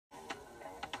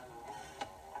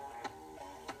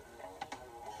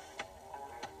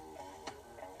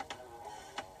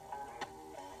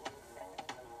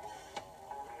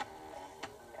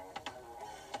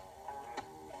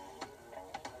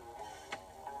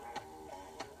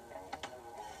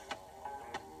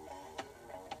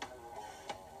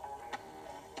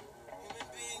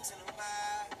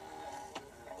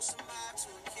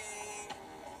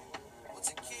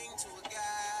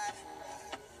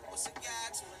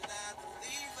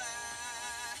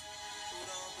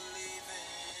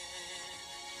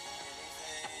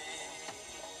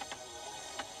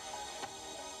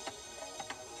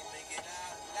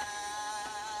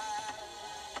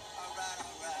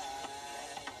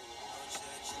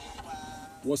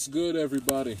What's good,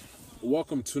 everybody?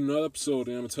 Welcome to another episode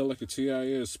of Amatelica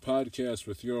TIS podcast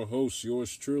with your host,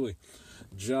 yours truly,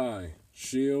 Jai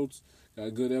Shields. Got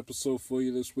a good episode for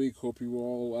you this week. Hope you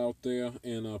all out there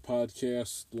in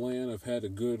podcast land have had a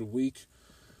good week.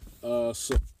 Had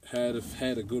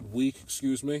a good week.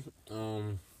 Excuse me.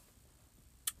 We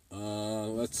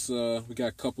got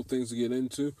a couple things to get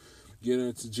into. Get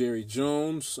into Jerry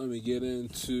Jones. Let me get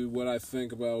into what I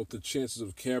think about the chances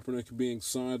of Kaepernick being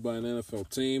signed by an NFL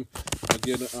team.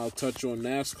 I'll touch on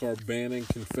NASCAR banning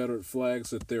Confederate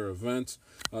flags at their event.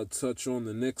 I'll touch on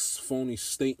the Knicks' phony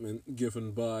statement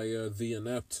given by the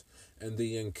inept and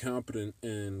the incompetent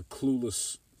and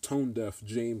clueless, tone-deaf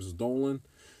James Dolan.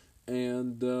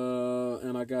 And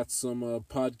I got some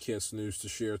podcast news to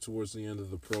share towards the end of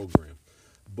the program.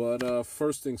 But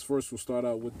first things first, we'll start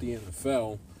out with the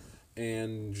NFL.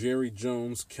 And Jerry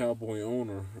Jones, Cowboy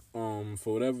owner,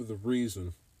 for whatever the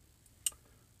reason,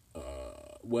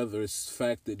 whether it's the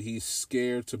fact that he's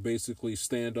scared to basically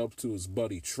stand up to his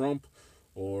buddy Trump,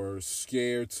 or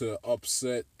scared to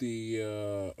upset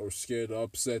the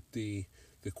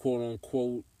quote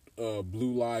unquote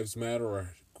Blue Lives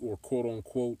Matter or quote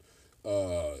unquote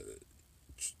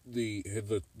the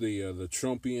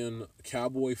Trumpian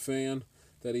cowboy fan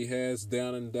that he has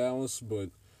down in Dallas, but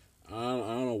I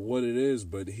don't know what it is,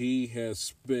 but he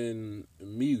has been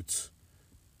mute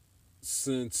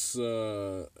since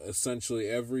essentially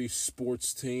every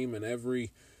sports team and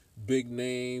every big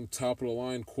name, top of the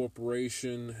line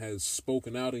corporation has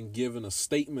spoken out and given a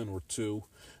statement or two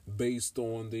based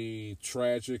on the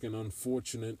tragic and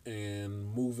unfortunate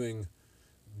and moving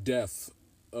death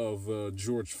of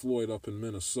George Floyd up in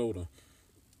Minnesota.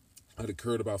 That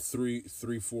occurred about 3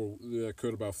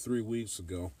 weeks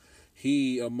ago.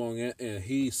 He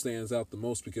stands out the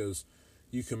most because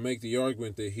you can make the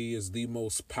argument that he is the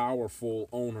most powerful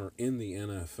owner in the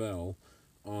NFL.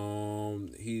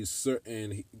 He's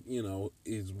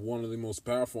one of the most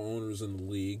powerful owners in the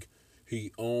league.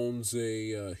 He owns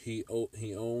he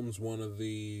owns one of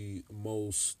the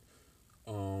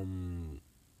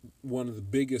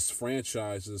biggest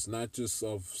franchises, not just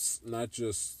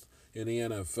in the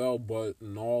NFL, but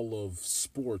in all of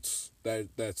sports.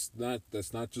 That's not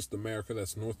just America.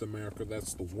 That's North America.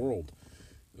 That's the world.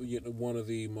 One of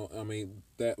the,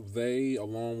 that they,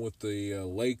 along with the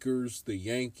Lakers, the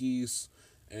Yankees,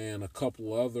 and a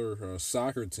couple other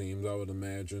soccer teams, I would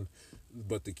imagine.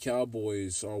 But the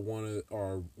Cowboys are one of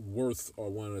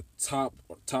the top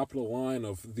of the line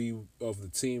of the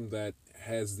team that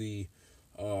has the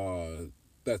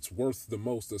that's worth the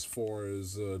most as far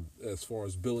as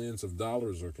billions of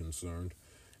dollars are concerned.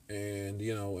 And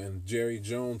and Jerry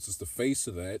Jones is the face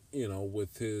of that,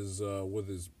 with his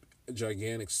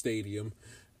gigantic stadium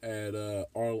at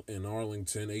in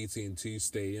Arlington, AT&T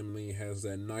Stadium, and he has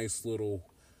that nice little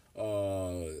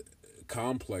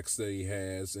complex that he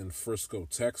has in Frisco,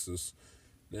 Texas.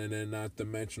 And then not to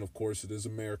mention, of course, it is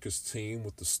America's team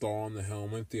with the star on the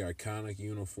helmet, the iconic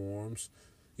uniforms.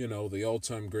 The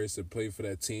all-time greats that played for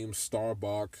that team: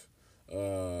 Starbuck,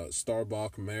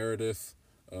 Meredith,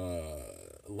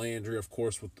 Landry, of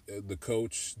course, with the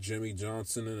coach, Jimmy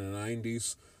Johnson in the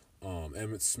 90s,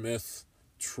 Emmitt Smith,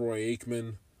 Troy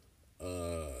Aikman,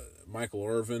 Michael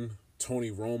Irvin,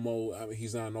 Tony Romo.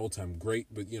 He's not an all-time great,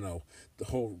 but,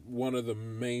 one of the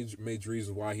major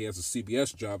reasons why he has a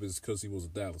CBS job is because he was a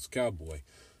Dallas Cowboy.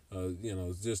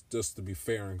 Just to be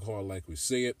fair and hard like we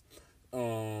see it.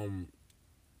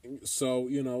 So,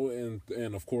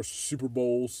 and of course, Super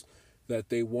Bowls that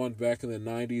they won back in the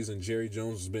 90s, and Jerry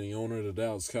Jones has been the owner of the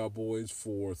Dallas Cowboys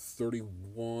for 30,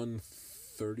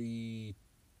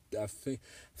 I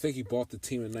think he bought the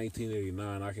team in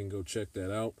 1989. I can go check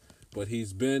that out. But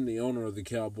he's been the owner of the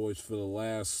Cowboys for the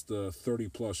last 30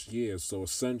 plus years. So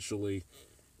essentially,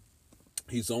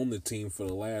 he's owned the team for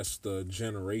the last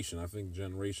generation. I think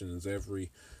generation is every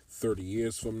 30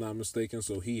 years, if I'm not mistaken.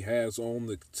 So he has owned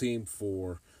the team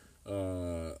for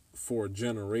a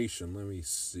generation. Let me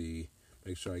see.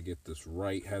 Make sure I get this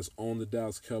right. Has owned the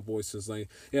Dallas Cowboys since so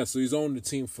he's owned the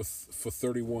team for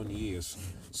 31 years.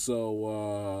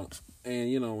 So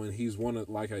and he's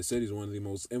like I said, he's one of the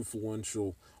most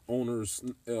influential owners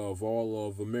of all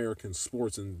of American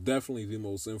sports, and definitely the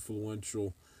most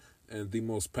influential and the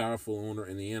most powerful owner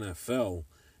in the NFL.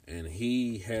 And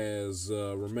he has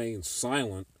remained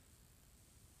silent.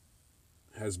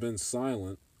 Has been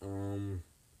silent on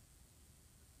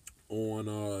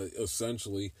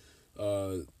essentially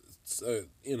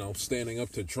standing up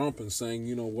to Trump and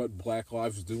saying, what, Black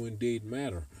lives do indeed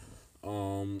matter.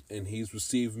 And he's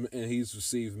received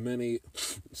many,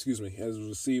 excuse me, has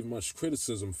received much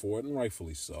criticism for it, and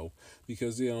rightfully so,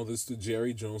 because this is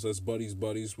Jerry Jones that's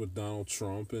buddies with Donald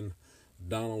Trump, and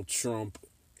Donald Trump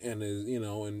and his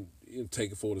and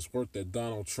take it for what it's worth that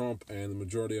Donald Trump and the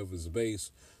majority of his base,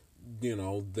 they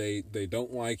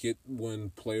don't like it when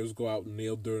players go out and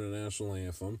kneel during the national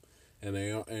anthem,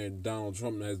 and Donald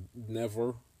Trump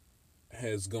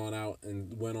has gone out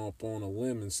and went up on a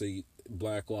limb and say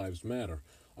Black Lives Matter.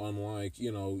 Unlike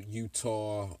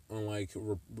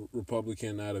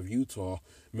Republican out of Utah,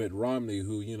 Mitt Romney,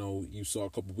 who you saw a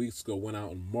couple weeks ago, went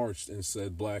out and marched and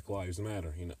said Black Lives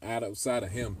Matter. Outside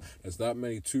of him, there's not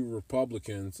many true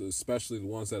Republicans, especially the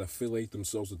ones that affiliate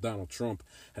themselves with Donald Trump,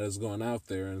 has gone out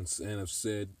there and have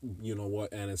said,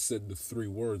 and has said the three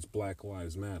words Black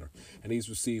Lives Matter, and he's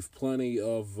received plenty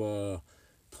of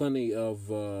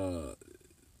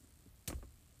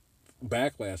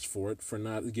backlash for it, for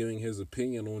not giving his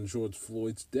opinion on George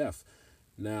Floyd's death.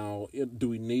 Now, do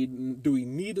we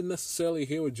need to necessarily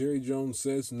hear what Jerry Jones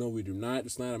says? No, we do not.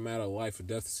 It's not a matter of life or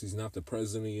death. He's not the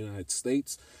president of the United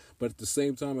States. But at the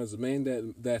same time, as a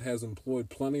man that has employed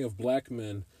plenty of black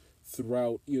men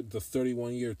throughout the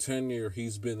 31-year tenure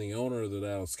he's been the owner of the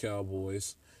Dallas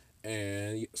Cowboys,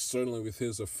 and certainly with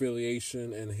his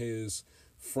affiliation and his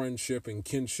friendship and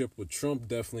kinship with Trump,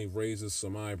 definitely raises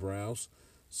some eyebrows.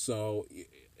 So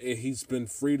he's been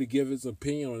free to give his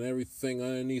opinion on everything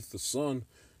underneath the sun.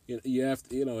 You have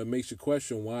to, it makes you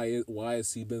question why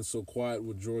has he been so quiet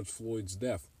with George Floyd's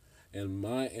death? And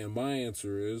my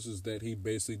answer is that he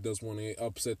basically doesn't want to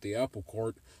upset the apple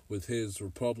cart with his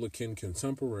Republican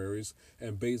contemporaries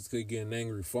and basically get an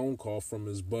angry phone call from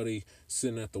his buddy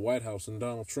sitting at the White House and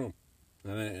Donald Trump.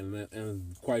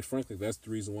 And quite frankly, that's the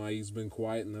reason why he's been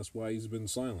quiet, and that's why he's been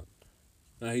silent.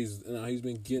 Now he's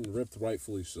been getting ripped,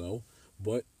 rightfully so,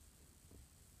 but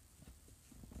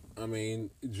I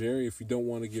mean, Jerry, if you don't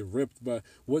want to get ripped, but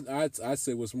what I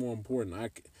say what's more important,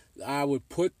 I would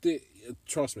put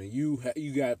trust me, you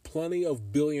got plenty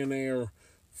of billionaire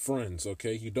friends,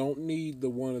 okay? You don't need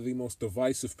one of the most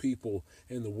divisive people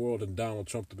in the world, and Donald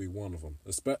Trump to be one of them,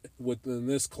 especially within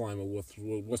this climate with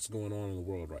what's going on in the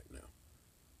world right now.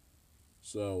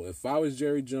 So if I was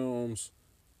Jerry Jones,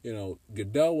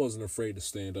 Goodell wasn't afraid to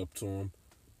stand up to him.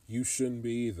 You shouldn't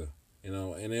be either. And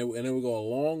it would go a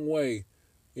long way,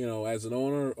 as an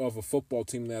owner of a football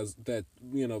team the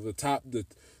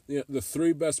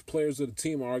three best players of the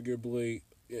team, arguably,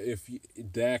 if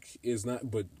Dak is not,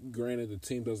 but granted the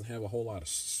team doesn't have a whole lot of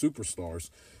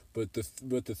superstars, but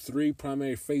the three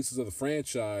primary faces of the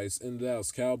franchise in the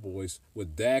Dallas Cowboys,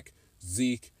 with Dak,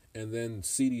 Zeke, and then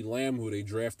CeeDee Lamb, who they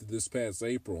drafted this past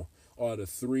April, are the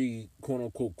three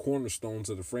quote-unquote cornerstones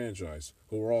of the franchise,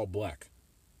 who are all black.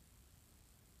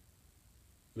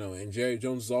 And Jerry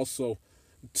Jones is also,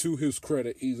 to his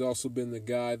credit, he's also been the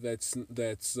guy that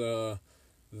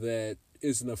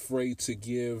isn't afraid to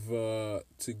give the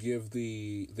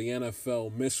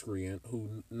NFL miscreant,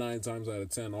 who 9 times out of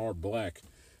 10 are black.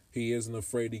 He isn't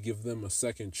afraid to give them a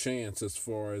second chance as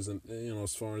far as an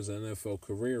NFL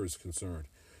career is concerned.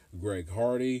 Greg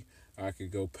Hardy, I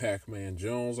could go Pac-Man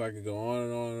Jones, I could go on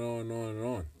and on and on and on and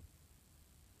on.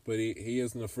 But he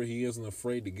isn't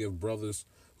afraid to give brothers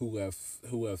who have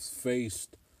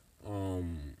faced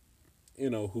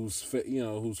who's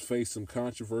faced some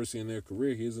controversy in their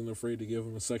career. He isn't afraid to give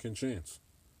them a second chance.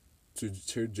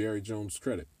 To Jerry Jones'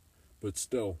 credit, but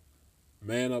still,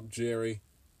 man up, Jerry,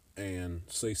 and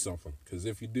say something. Because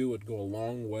if you do, it'd go a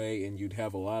long way, and you'd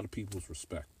have a lot of people's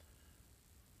respect.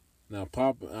 Now,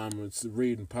 I'm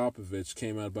reading Popovich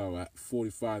came out about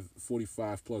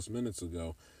 45 plus minutes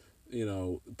ago.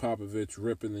 Popovich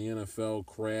ripping the NFL,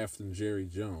 Kraft, and Jerry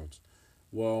Jones.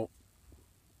 Well,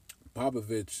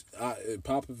 Popovich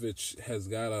has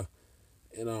got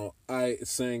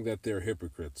saying that they're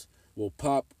hypocrites. Well,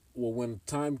 when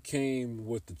time came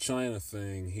with the China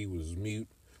thing, he was mute.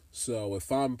 So if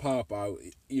I'm Pop,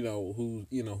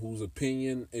 whose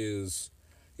opinion is,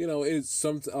 it's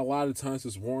a lot of times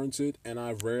it's warranted, and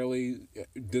I rarely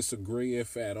disagree,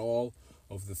 if at all,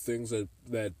 of the things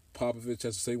that Popovich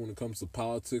has to say when it comes to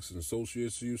politics and social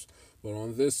issues. But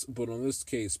on this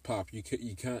case, Pop, you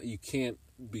can't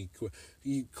be.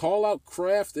 You call out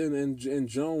Kraft and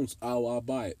Jones, I'll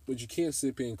buy it, but you can't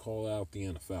sit here and call out the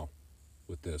NFL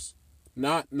with this.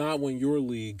 Not when your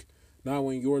league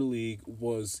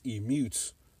was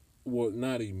mute,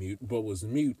 but was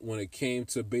mute when it came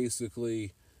to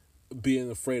basically being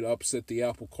afraid to upset the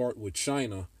apple cart with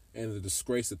China and the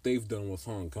disgrace that they've done with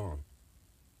Hong Kong.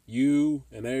 You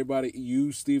and everybody,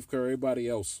 Steve Kerr, everybody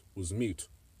else was mute.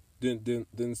 Didn't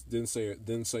say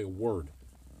a word.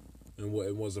 and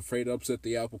was afraid to upset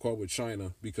the apple cart with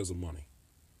China because of money.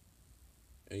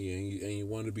 And you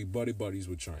wanted to be buddies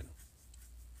with China.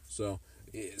 So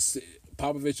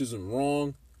Popovich isn't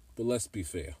wrong, but let's be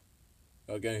fair.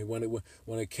 Okay,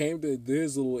 when it came to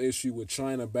this little issue with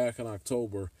China back in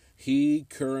October, he,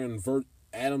 Kerr, and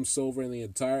Adam Silver, and the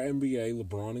entire NBA,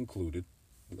 LeBron included.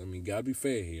 I mean, gotta be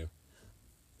fair here.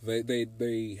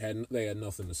 They had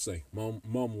nothing to say. Mum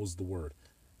was the word.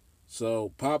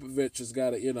 So Popovich has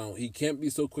got to, he can't be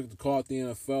so quick to call out the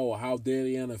NFL. How dare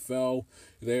the NFL?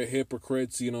 They're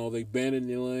hypocrites. They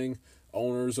banning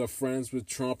owners are friends with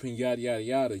Trump and yada yada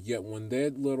yada. Yet when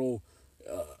that little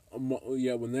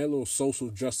social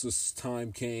justice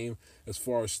time came, as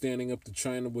far as standing up to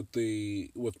China with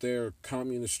their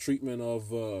communist treatment of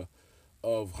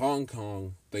Hong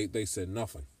Kong, they said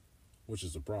nothing, which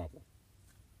is a problem.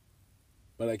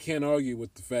 But I can't argue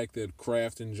with the fact that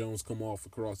Kraft and Jones come off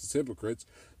across as hypocrites,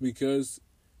 because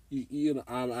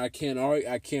I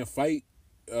can't fight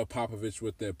Popovich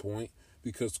with that point,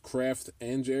 because Kraft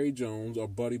and Jerry Jones are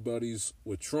buddies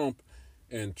with Trump,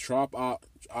 and Trump,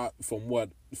 from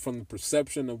the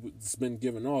perception that's been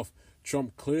given off,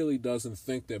 Trump clearly doesn't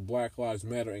think that Black Lives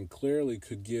Matter, and clearly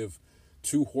could give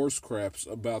two horse craps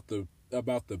about the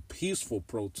peaceful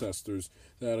protesters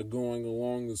that are going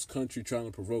along this country trying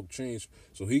to provoke change.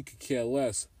 So he could care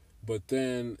less. But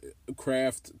then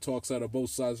Kraft talks out of both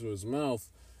sides of his mouth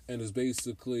and is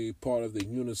basically part of the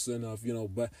unison of,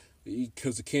 but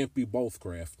because it can't be both,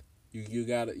 Kraft. You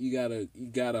can't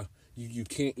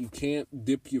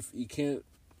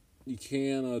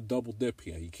double dip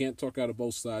here. You can't talk out of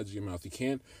both sides of your mouth. You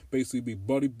can't basically be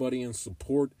buddy and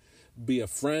support, be a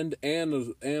friend and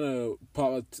a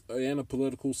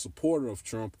political supporter of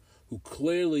Trump, who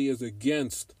clearly is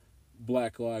against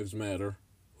Black Lives Matter,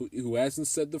 who hasn't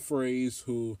said the phrase,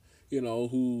 who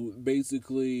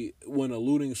basically, when a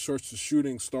looting search, the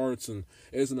shooting starts, and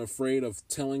isn't afraid of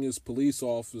telling his police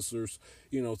officers,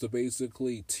 to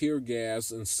basically tear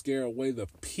gas and scare away the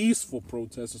peaceful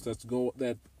protesters that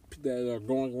are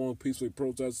going along peacefully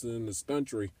protesting in this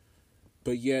country.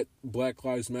 But yet, Black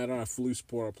Lives Matter, I fully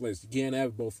support our place. You can't have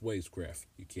it both ways, Kraft.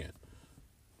 You can't.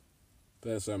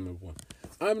 That's item number one.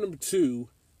 Item number two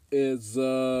is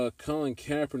Colin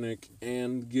Kaepernick,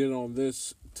 and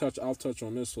I'll touch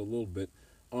on this a little bit.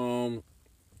 The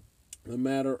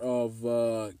matter of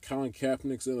Colin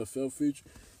Kaepernick's NFL future.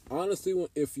 Honestly,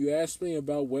 if you ask me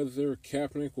about whether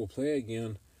Kaepernick will play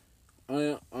again,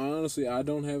 I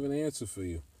don't have an answer for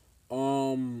you.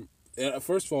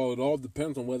 First of all, it all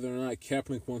depends on whether or not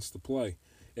Kaepernick wants to play.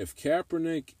 If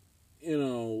Kaepernick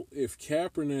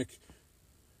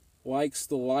likes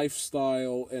the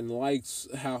lifestyle and likes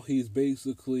how he's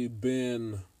basically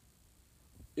been,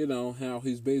 I've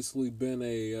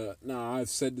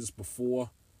said this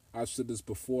before. I've said this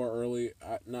before earlier.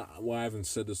 I haven't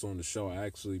said this on the show. I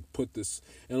actually put this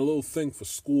in a little thing for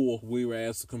school. We were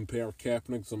asked to compare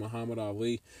Kaepernick to Muhammad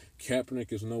Ali.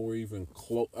 Kaepernick is nowhere even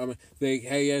close. I mean,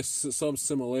 he has some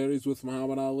similarities with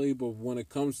Muhammad Ali, but when it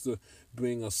comes to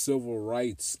being a civil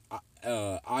rights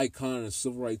icon and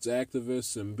civil rights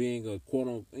activist, and being a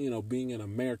being an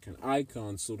American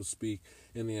icon, so to speak,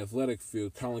 in the athletic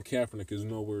field, Colin Kaepernick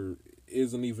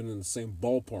isn't even in the same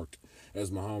ballpark as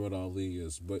Muhammad Ali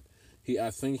is. But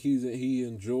I think he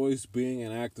enjoys being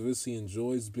an activist. He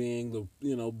enjoys being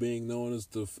being known as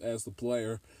the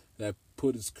player that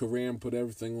put his career and put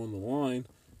everything on the line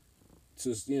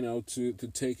to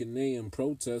take a knee in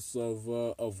protest of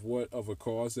a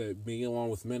cause that me, along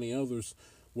with many others,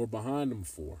 were behind him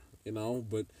for.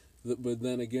 But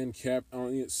then again,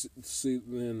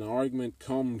 then the argument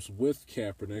comes with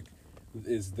Kaepernick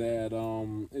is that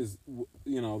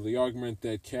the argument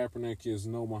that Kaepernick is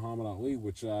no Muhammad Ali,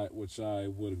 which I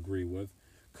would agree with,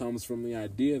 comes from the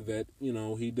idea that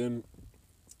he didn't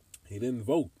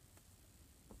vote.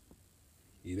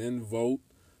 He didn't vote,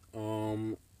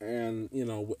 and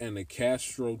the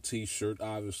Castro T-shirt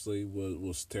obviously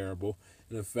was terrible,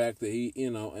 and the fact that he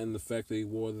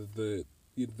wore the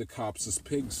cops'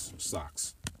 pigs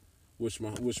socks, which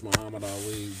Muhammad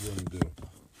Ali wouldn't do.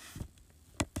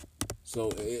 So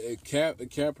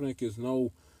Kaepernick is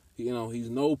he's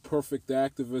no perfect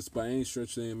activist by any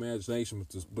stretch of the imagination,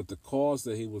 but the cause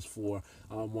that he was for,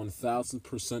 I'm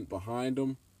 1,000% behind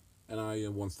him, and I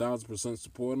am 1,000%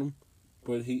 support him.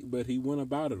 But he went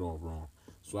about it all wrong.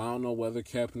 So I don't know whether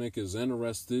Kaepernick is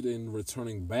interested in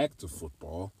returning back to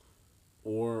football,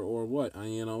 or what.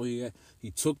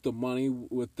 He took the money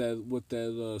with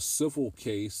that civil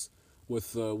case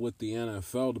with the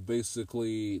NFL to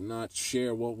basically not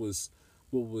share what was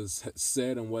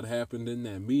said and what happened in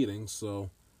that meeting. So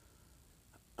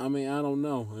I mean, I don't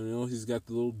know. He's got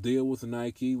the little deal with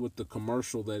Nike with the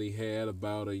commercial that he had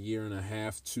about a year and a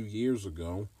half, 2 years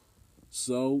ago.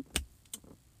 So,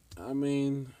 I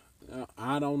mean,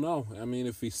 I don't know. I mean,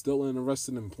 if he's still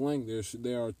interested in playing,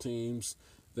 there are teams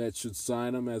that should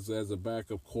sign him as a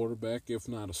backup quarterback, if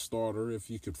not a starter.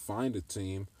 If you could find a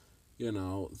team,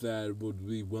 that would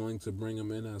be willing to bring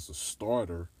him in as a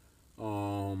starter.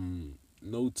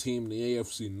 No team in the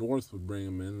AFC North would bring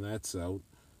him in. That's out.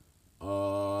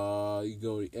 You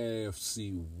go to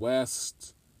AFC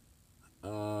West.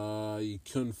 You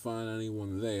couldn't find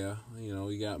anyone there.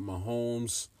 You got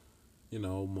Mahomes.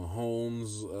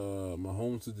 Mahomes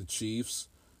to the Chiefs.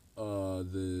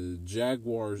 The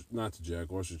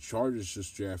Chargers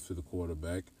just drafted the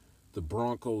quarterback. The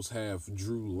Broncos have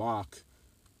Drew Lock,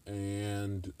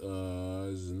 and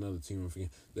there's another team I'm forgetting.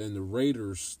 Then the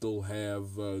Raiders still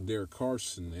have Derek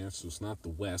Carson there, so it's not the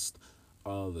West.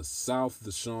 The South,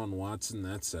 Deshaun Watson,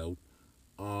 that's out.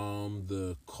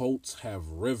 The Colts have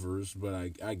Rivers, but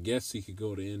I guess he could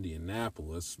go to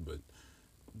Indianapolis, but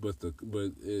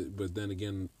then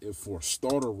again, if for a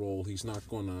starter role, he's not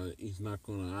gonna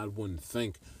I wouldn't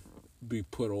think be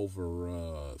put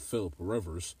over Phillip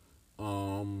Rivers.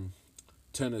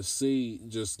 Tennessee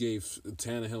just gave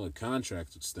Tannehill a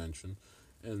contract extension,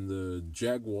 and the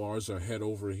Jaguars are head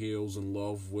over heels in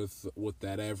love with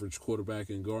that average quarterback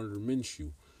in Gardner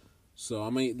Minshew. So, I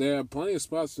mean, there are plenty of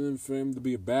spots for him to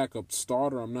be a backup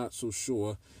starter. I'm not so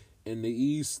sure. In the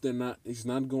East, he's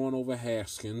not going over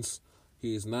Haskins.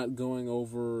 He's not going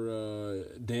over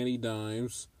Danny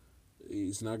Dimes.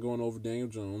 He's not going over Daniel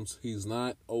Jones. He's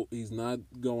not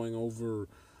going over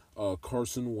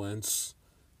Carson Wentz.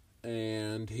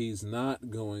 And he's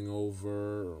not going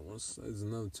over, there's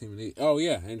another team in the,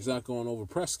 and he's not going over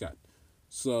Prescott.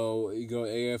 So you go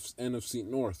NFC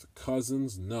North.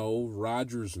 Cousins, no.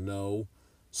 Rodgers, no.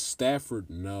 Stafford,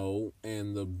 no.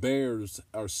 And the Bears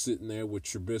are sitting there with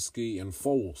Trubisky and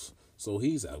Foles. So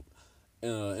he's out.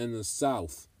 In the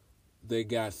South, they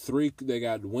got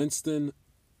Winston,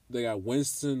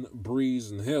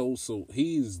 Breeze, and Hill, so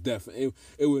he's definitely.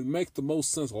 It would make the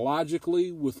most sense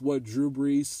logically with what Drew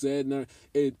Brees said.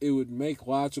 It would make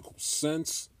logical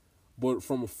sense, but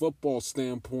from a football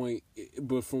standpoint,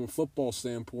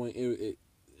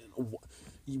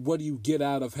 what do you get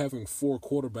out of having 4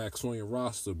 quarterbacks on your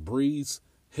roster? Breeze,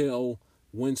 Hill,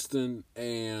 Winston,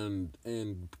 and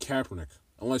Kaepernick.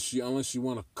 Unless you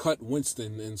want to cut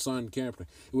Winston and sign Kaepernick,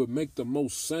 it would make the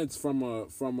most sense from a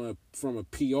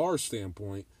PR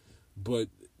standpoint. But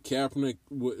Kaepernick,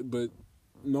 but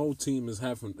no team is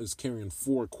carrying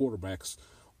 4 quarterbacks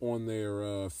on their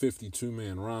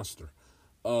 52-man roster.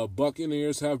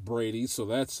 Buccaneers have Brady, so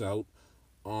that's out.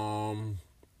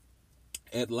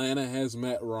 Atlanta has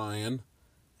Matt Ryan,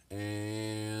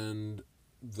 and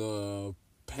the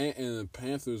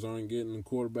Panthers aren't getting a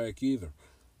quarterback either.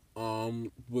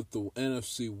 With the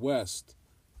NFC West,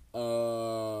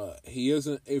 he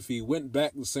isn't. If he went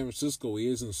back to San Francisco, he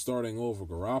isn't starting over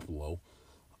Garoppolo.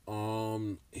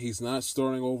 He's not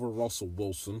starting over Russell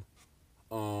Wilson.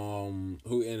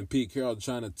 Who and Pete Carroll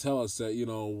trying to tell us that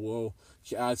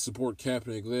I support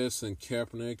Kaepernick this and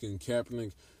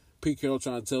Kaepernick. Pete Carroll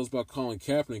trying to tell us about Colin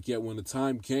Kaepernick. Yet when the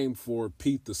time came for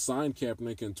Pete to sign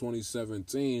Kaepernick in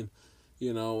 2017.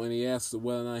 And he asked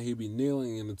whether or not he'd be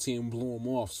kneeling, and the team blew him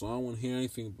off. So I don't want to hear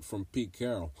anything from Pete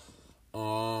Carroll.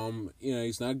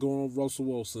 He's not going with Russell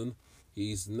Wilson.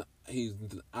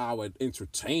 I would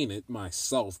entertain it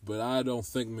myself, but I don't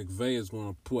think McVay is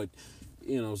going to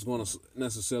is going to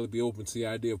necessarily be open to the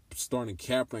idea of starting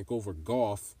Kaepernick over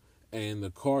Goff, and the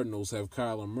Cardinals have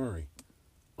Kyler Murray.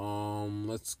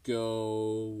 Let's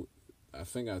go. I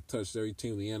think I touched every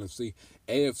team in the NFC.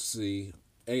 AFC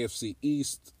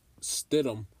East.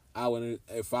 Stidham,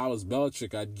 if I was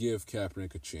Belichick, I'd give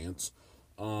Kaepernick a chance.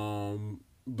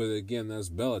 But again, that's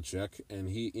Belichick, and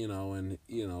he,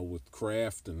 with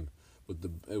Kraft and with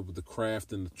the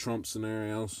Kraft and the Trump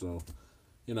scenario, so,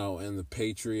 and the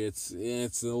Patriots,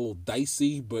 it's a little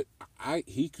dicey, but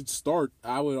he could start.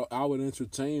 I would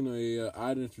entertain a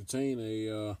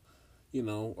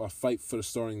fight for the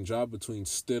starting job between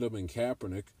Stidham and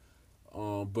Kaepernick.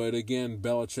 But again,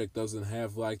 Belichick doesn't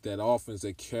have like that offense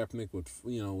that Kaepernick would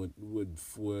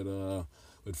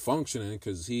function in,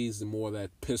 because he's more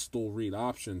that pistol read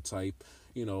option type.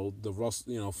 For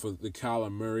the Kyler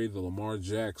Murray, the Lamar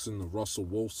Jackson, the Russell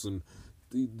Wilson,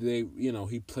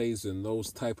 he plays in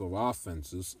those type of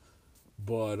offenses.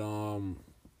 But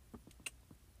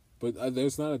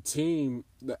there's not a team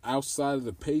that outside of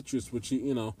the Patriots, which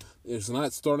is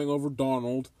not starting over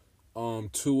Darnold,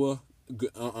 Tua,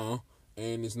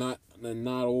 and it's not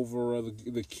over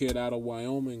the kid out of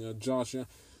Wyoming, Josh.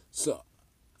 So,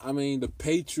 I mean, the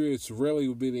Patriots really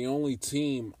would be the only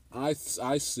team I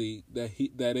see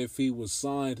that if he was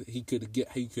signed, he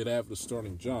could have the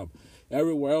starting job.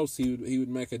 Everywhere else, he would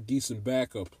make a decent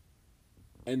backup.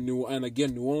 And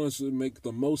again, New Orleans would make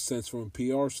the most sense from a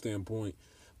PR standpoint,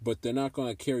 but they're not going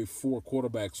to carry 4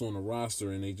 quarterbacks on the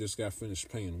roster, and they just got finished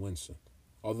paying Winston.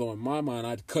 Although in my mind,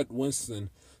 I'd cut Winston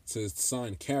to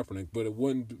sign Kaepernick, but it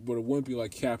wouldn't be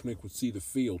like Kaepernick would see the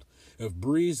field. If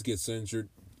Breeze gets injured,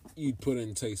 you'd put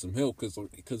in Taysom Hill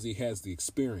because he has the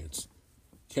experience.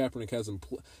 Kaepernick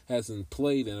hasn't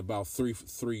played in about 3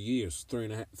 years,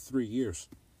 3 years.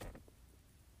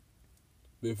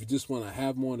 But if you just want to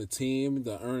have him on the team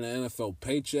to earn an NFL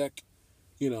paycheck,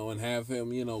 and have him,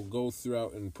 go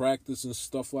throughout and practice and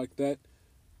stuff like that,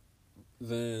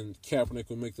 then Kaepernick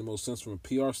would make the most sense from a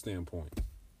PR standpoint.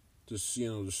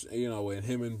 And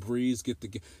him and Breeze get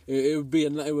together. It would be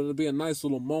a nice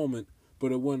little moment,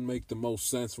 but it wouldn't make the most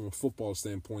sense from a football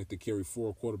standpoint to carry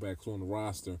 4 quarterbacks on the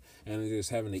roster and just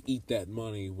having to eat that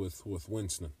money with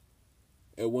Winston.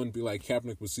 It wouldn't be like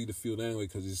Kaepernick would see the field anyway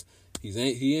because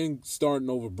he ain't starting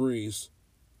over Breeze,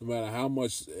 no matter how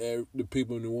much the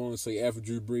people in New Orleans say F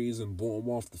Drew Brees and blow him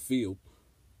off the field.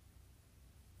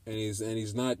 And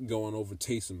he's not going over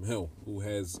Taysom Hill, who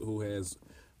has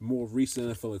more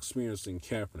recent NFL experience than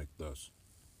Kaepernick does.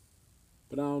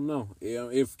 But I don't know.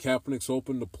 If Kaepernick's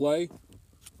open to play,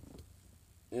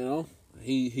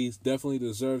 he definitely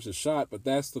deserves a shot. But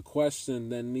that's the question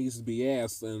that needs to be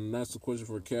asked, and that's the question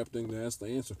for Kaepernick to ask to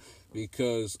answer.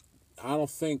 Because I don't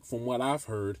think, from what I've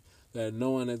heard, that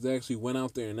no one has actually went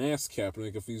out there and asked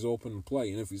Kaepernick if he's open to play.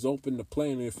 And if he's open to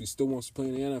play, and if he still wants to play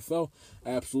in the NFL,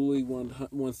 absolutely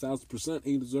 1,000%,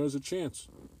 he deserves a chance.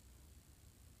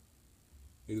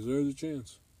 He deserves a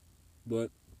chance.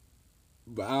 But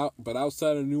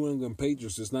outside of New England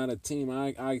Patriots, it's not a team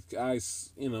I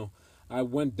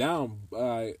went down.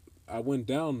 I went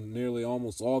down nearly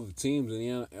almost all the teams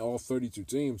all 32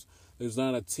 teams. There's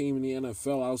not a team in the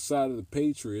NFL outside of the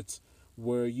Patriots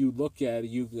where you look at it,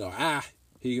 you go,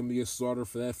 he can be a starter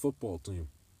for that football team.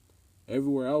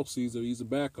 Everywhere else, he's a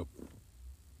backup.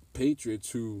 Patriots,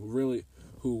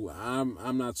 who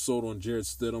I'm not sold on Jarrett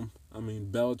Stidham. I mean,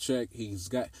 Belichick, he's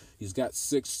got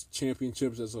 6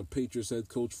 championships as a Patriots head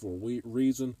coach for a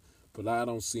reason, but I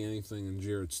don't see anything in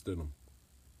Jarrett Stidham.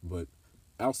 But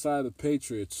outside of the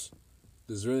Patriots,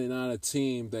 there's really not a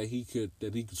team that he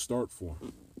could start for.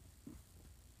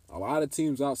 A lot of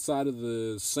teams outside of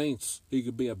the Saints, he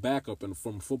could be a backup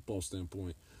from a football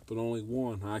standpoint, but only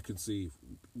one I could see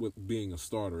with being a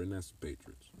starter, and that's the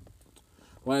Patriots.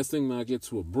 Last thing, I'll get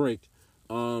to a break.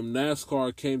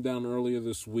 NASCAR came down earlier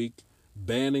this week,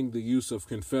 banning the use of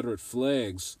Confederate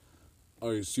flags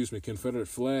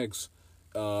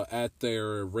at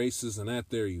their races and at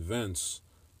their events.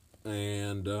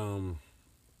 And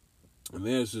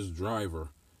there's this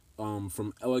driver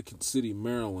from Ellicott City,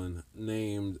 Maryland,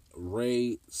 named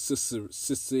Ray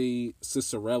Ciccarelli,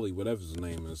 whatever his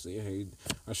name is. I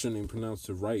shouldn't even pronounce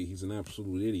it right. He's an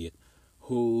absolute idiot.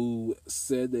 Who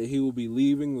said that he will be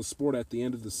leaving the sport at the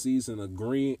end of the season,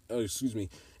 in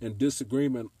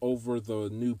disagreement over the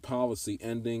new policy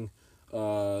ending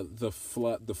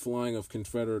the flying of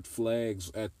Confederate flags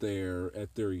at their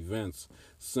events,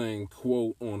 saying,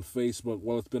 quote, on Facebook,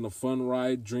 "Well, it's been a fun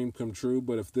ride, dream come true,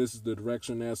 but if this is the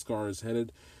direction NASCAR is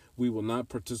headed, we will not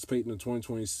participate in the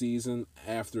 2020 season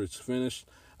after it's finished.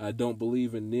 I don't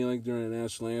believe in kneeling during the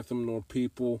national anthem, nor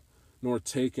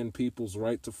taking people's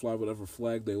right to fly whatever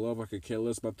flag they love. I could care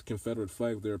less about the Confederate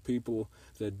flag. There are people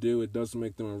that do. It doesn't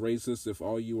make them a racist. If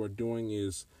all you are doing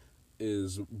is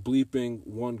bleeping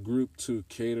one group to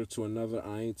cater to another,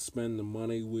 I ain't spending the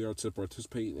money. We are to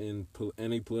participate in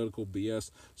any political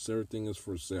BS, so everything is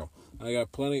for sale." I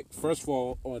got plenty. First of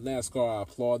all, on NASCAR, I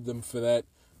applaud them for that,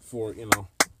 for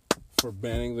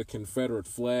banning the Confederate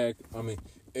flag. I mean,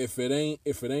 if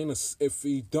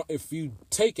you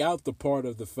take out the part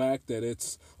of the fact that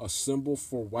it's a symbol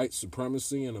for white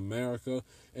supremacy in America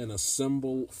and a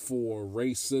symbol for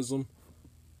racism,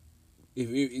 if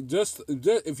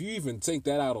you even take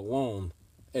that out alone,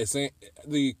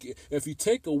 if you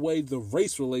take away the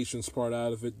race relations part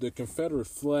out of it, the Confederate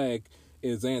flag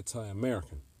is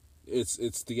anti-American.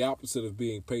 It's the opposite of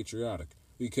being patriotic.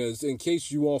 Because in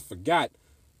case you all forgot,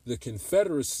 the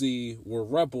Confederacy were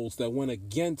rebels that went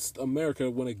against America,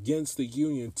 went against the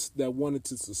Union, that wanted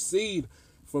to secede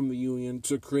from the Union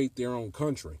to create their own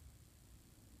country.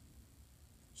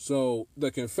 So the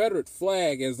Confederate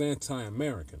flag is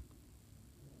anti-American.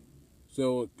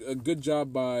 So a good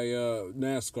job by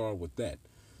NASCAR with that.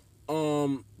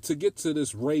 To get to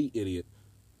this Ray idiot,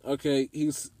 Okay,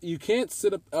 you can't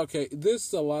sit up. Okay,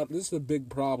 this is a big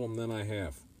problem that I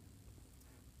have.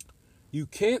 You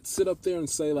can't sit up there and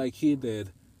say like he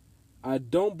did, I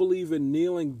don't believe in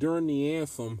kneeling during the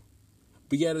anthem,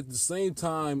 but yet at the same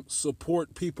time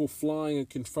support people flying a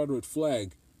Confederate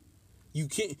flag. You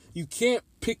can't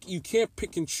pick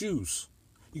and choose.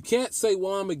 You can't say,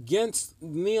 well, I'm against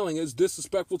kneeling. It's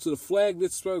disrespectful to the flag,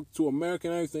 disrespectful to America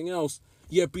and everything else.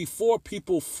 Yet before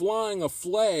people flying a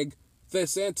flag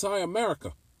that's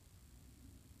anti-America.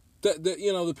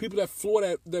 The people that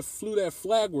flew that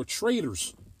flag were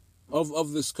traitors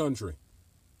of this country.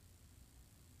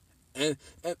 And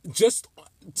just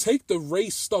take the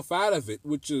race stuff out of it,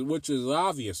 which is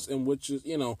obvious, and which is,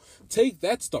 take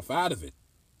that stuff out of it.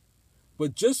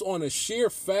 But just on a sheer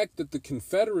fact that the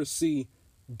Confederacy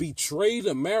betrayed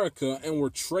America and were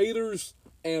traitors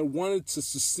and wanted to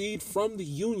secede from the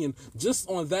Union, just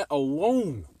on that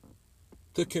alone,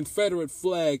 the Confederate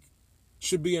flag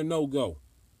should be a no-go.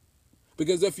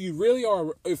 Because if you really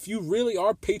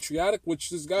are patriotic, which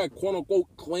this guy quote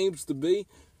unquote claims to be,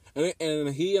 and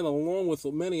he and along with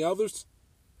many others,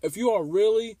 if you are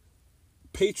really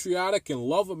patriotic and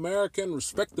love America and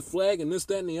respect the flag and this,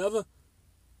 that, and the other,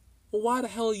 well, why the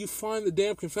hell are you flying the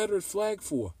damn Confederate flag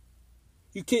for?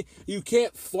 You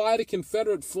can't fly the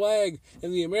Confederate flag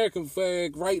and the American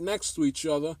flag right next to each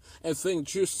other and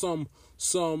think you're some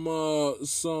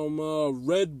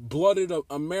red-blooded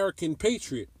American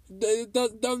patriot. It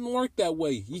doesn't work that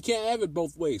way. You can't have it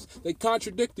both ways. They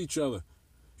contradict each other.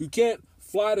 You can't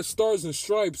fly the Stars and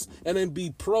Stripes and then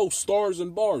be pro Stars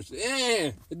and Bars.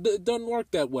 It doesn't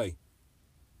work that way.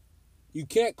 You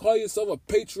can't call yourself a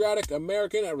patriotic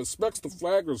American that respects the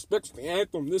flag, respects the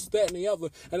anthem, this, that, and the other,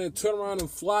 and then turn around and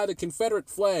fly the Confederate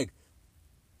flag.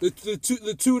 The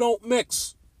two don't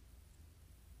mix.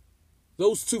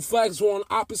 Those two flags were on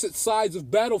opposite sides of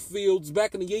battlefields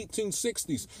back in the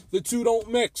 1860s. The two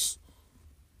don't mix.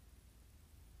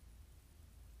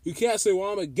 You can't say,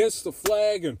 well, I'm against the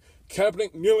flag and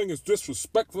Kaepernick kneeling is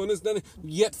disrespectful and this, then,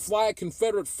 yet fly a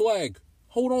Confederate flag.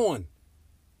 Hold on.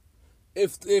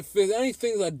 If there's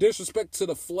anything like disrespect to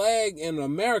the flag in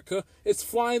America, it's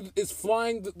flying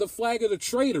the flag of the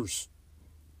traitors.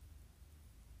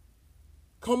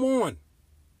 Come on.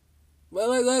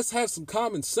 Let's have some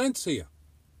common sense here.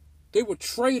 They were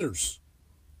traitors.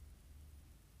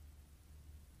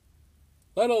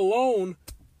 Let alone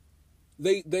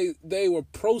they were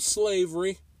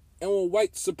pro-slavery and were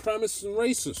white supremacists and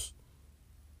racists.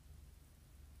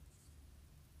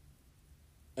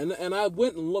 And I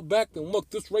went and looked back and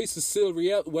looked. This racist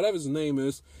Sylvia, whatever his name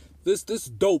is, this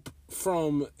dope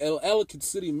from Ellicott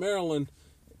City, Maryland,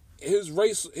 his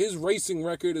racing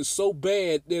record is so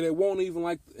bad that it won't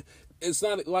even it's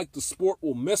not like the sport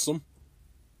will miss him.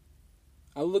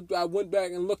 I went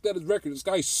back and looked at his record. This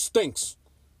guy stinks.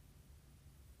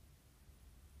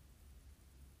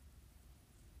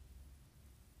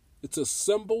 It's a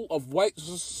symbol of white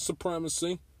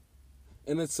supremacy,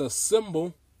 and it's a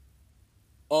symbol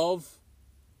of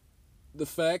the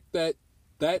fact that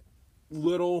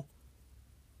little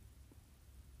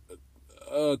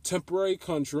temporary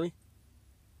country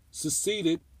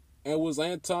seceded and was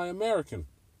anti-American.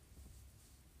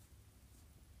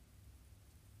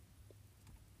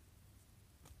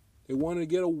 They wanted to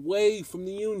get away from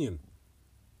the Union.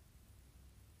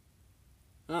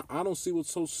 I don't see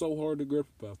what's so hard to grip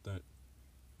about that.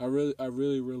 I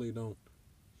really don't.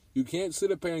 You can't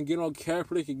sit up here and get on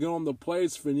Kaepernick and get on the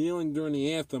players for kneeling during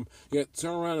the anthem, yet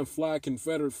turn around and fly a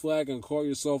Confederate flag and call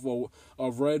yourself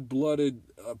a red-blooded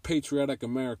patriotic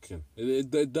American.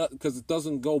 Because it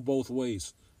doesn't go both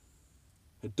ways.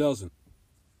 It doesn't.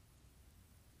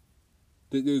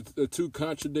 The two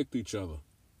contradict each other.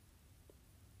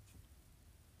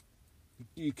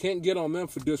 You can't get on them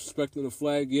for disrespecting the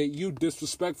flag, yet you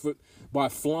disrespect it by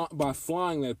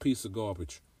flying that piece of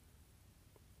garbage.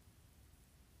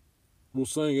 We're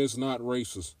saying it's not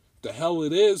racist. The hell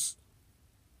it is.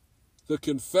 The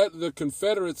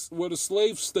Confederates were the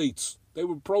slave states. They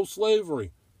were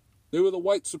pro-slavery. They were the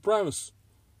white supremacists.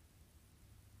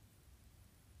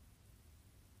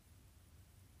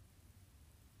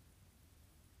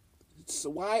 So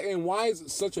why is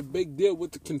it such a big deal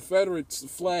with the Confederates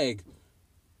flag?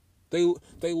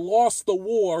 They lost the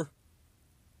war,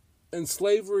 and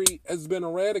slavery has been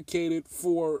eradicated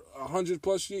for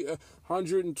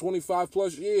 125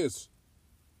 plus years.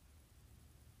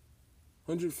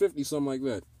 150, something like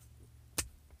that.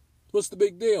 What's the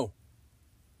big deal?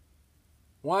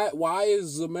 Why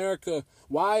does America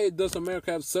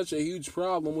have such a huge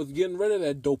problem with getting rid of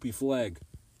that dopey flag?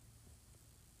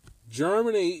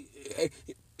 Germany,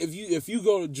 if you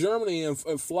go to Germany and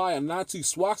fly a Nazi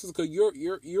swastika,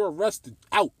 you're arrested.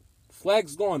 Out.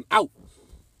 Flag's gone. Out.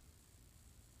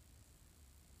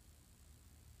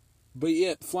 But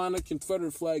yet, flying a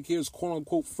Confederate flag here is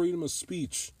quote-unquote freedom of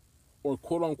speech, or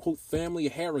quote-unquote family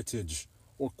heritage,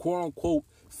 or quote-unquote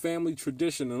family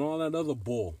tradition, and all that other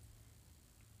bull.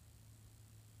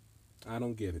 I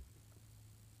don't get it.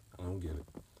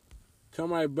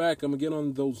 Come right back. I'm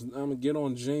gonna get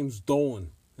on James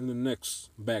Dolan in the next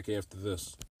back after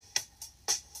this.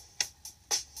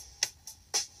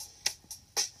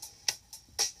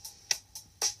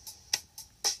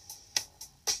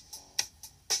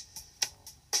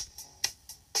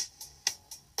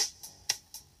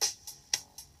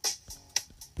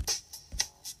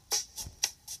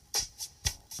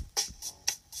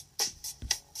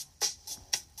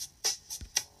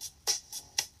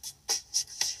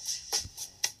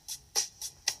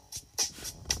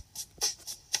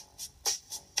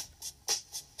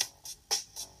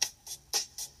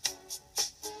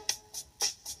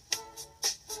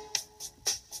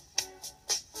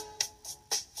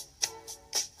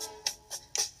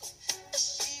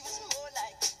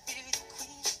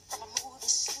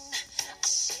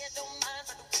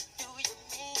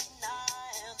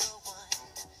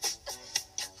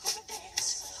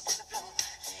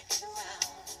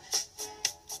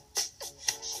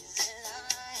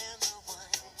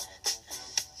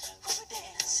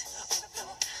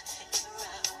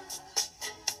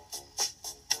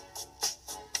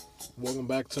 Welcome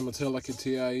back to Metallica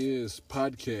TI's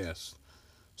podcast.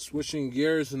 Switching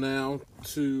gears now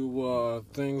to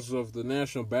things of the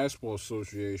National Basketball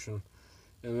Association,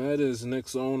 and that is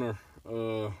Knicks owner,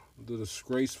 the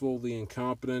disgraceful, the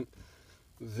incompetent,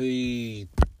 the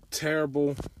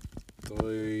terrible,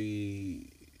 the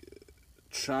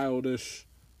childish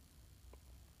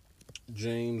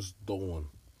James Dolan.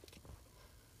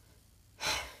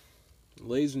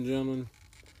 Ladies and gentlemen,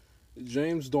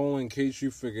 James Dolan, in case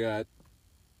you forgot,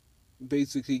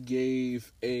 basically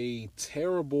gave a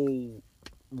terrible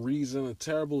reason, a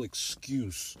terrible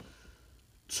excuse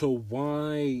to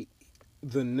why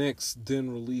the Knicks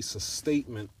didn't release a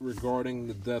statement regarding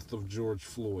the death of George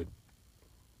Floyd.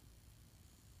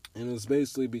 And it's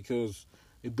basically because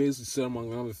it basically said,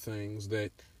 among other things,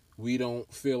 that we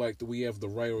don't feel like that we have the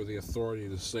right or the authority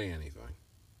to say anything.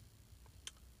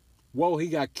 Well, he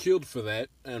got killed for that,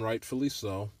 and rightfully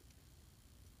so.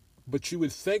 But you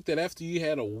would think that after you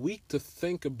had a week to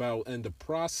think about and to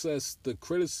process the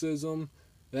criticism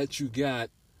that you got,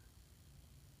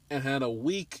 and had a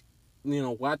week,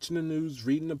 watching the news,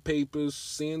 reading the papers,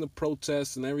 seeing the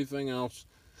protests and everything else,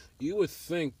 you would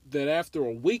think that after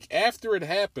a week after it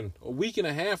happened, a week and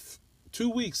a half, 2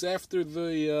 weeks after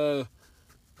the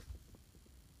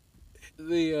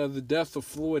death of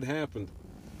Floyd happened,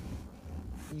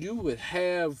 you would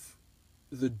have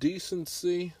the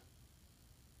decency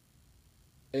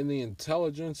and the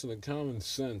intelligence and the common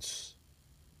sense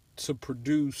to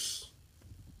produce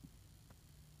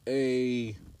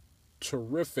a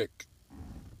terrific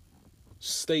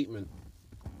statement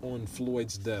on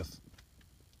Floyd's death.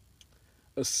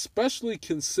 Especially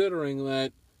considering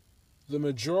that the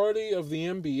majority of the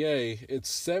NBA,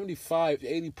 it's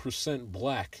 75-80%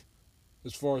 black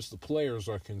as far as the players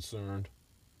are concerned.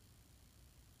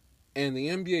 And the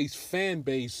NBA's fan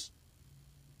base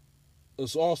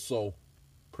is also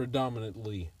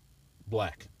predominantly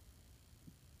black.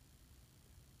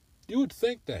 You would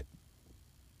think that.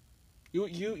 You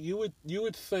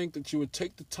would think that you would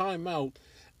take the time out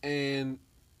and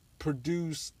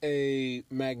produce a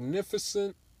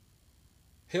magnificent,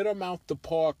 hit 'em out the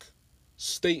park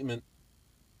statement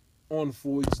on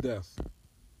Floyd's death.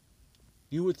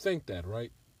 You would think that,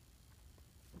 right?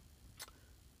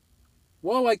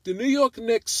 Well, like the New York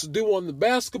Knicks do on the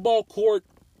basketball court,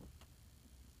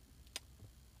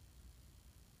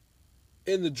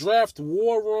 in the draft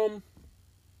war room,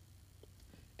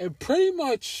 and pretty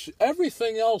much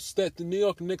everything else that the New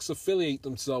York Knicks affiliate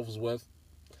themselves with,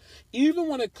 even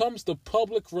when it comes to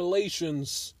public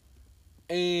relations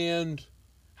and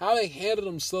how they handle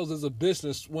themselves as a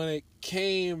business when it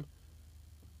came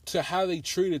to how they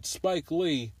treated Spike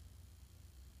Lee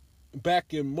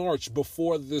back in March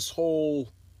before the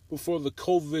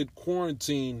COVID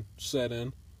quarantine set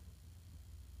in.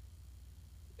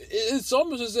 It's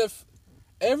almost as if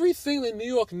everything the New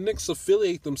York Knicks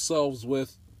affiliate themselves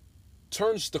with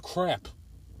turns to crap.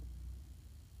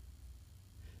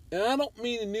 And I don't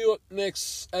mean the New York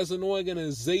Knicks as an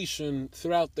organization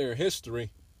throughout their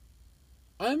history.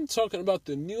 I'm talking about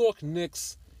the New York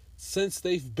Knicks since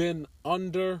they've been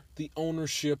under the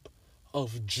ownership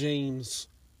of James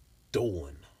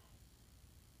Dolan.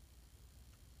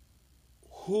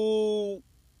 who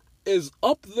is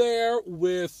up there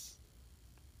with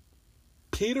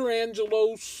Peter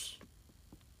Angelos,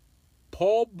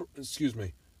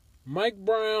 Mike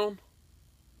Brown,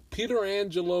 Peter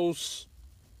Angelos,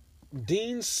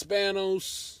 Dean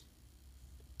Spanos,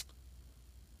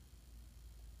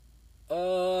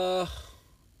 the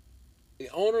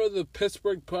owner of the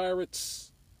Pittsburgh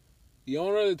Pirates, the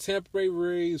owner of the Tampa Bay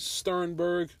Rays,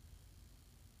 Sternberg,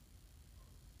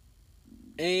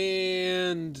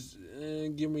 and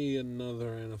give me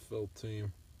another NFL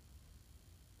team.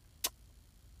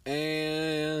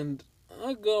 And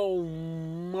I'll go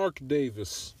Mark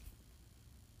Davis.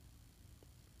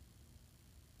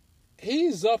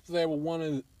 He's up there with one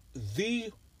of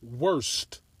the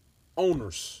worst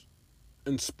owners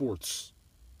in sports.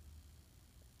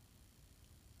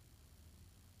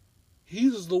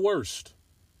 He's the worst.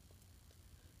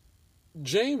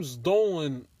 James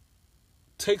Dolan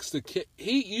takes the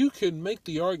you can make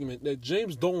the argument that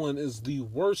James Dolan is the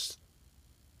worst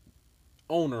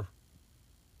owner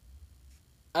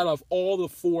out of all the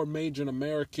four major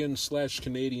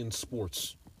American/Canadian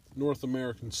sports, North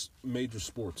American major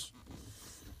sports.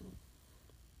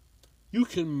 You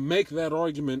can make that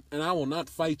argument, and I will not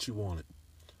fight you on it.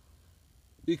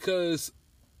 Because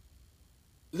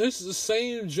this is the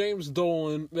same James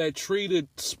Dolan that treated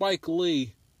Spike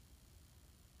Lee,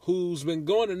 who's been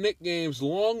going to Knicks games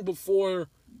long before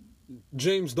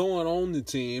James Dolan owned the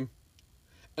team,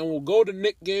 and will go to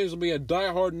Knicks games and be a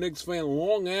diehard Knicks fan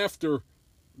long after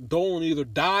Dolan either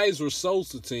dies or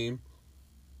sells the team,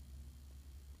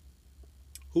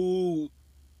 who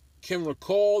can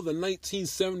recall the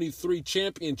 1973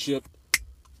 championship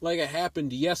like it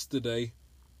happened yesterday,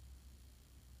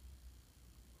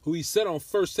 who he said on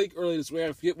First Take earlier this week,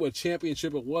 I forget what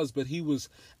championship it was, but he was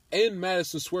in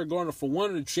Madison Square Garden for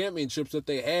one of the championships that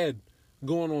they had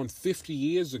going on 50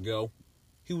 years ago.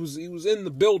 He was in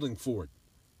the building for it.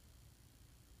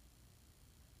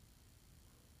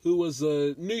 Who was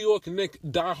a New York Knicks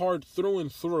diehard through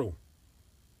and through.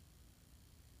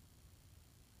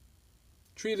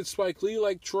 Treated Spike Lee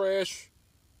like trash.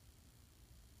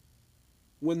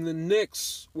 When the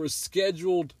Knicks were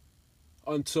scheduled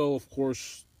until, of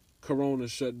course, Corona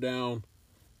shut down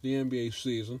the NBA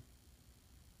season.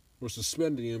 Or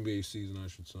suspended the NBA season, I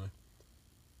should say.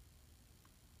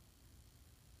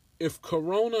 If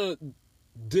Corona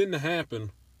didn't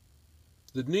happen,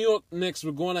 the New York Knicks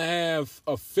were going to have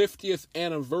a 50th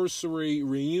anniversary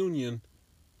reunion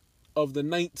of the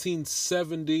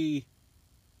 1970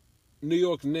 New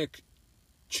York Knicks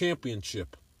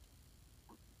championship.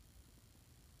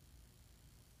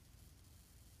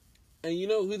 And you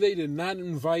know who they did not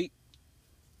invite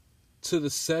to the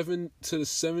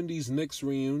 70s Knicks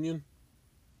reunion?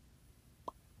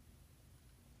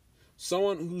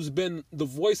 Someone who's been the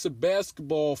voice of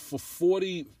basketball for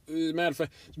 40, matter of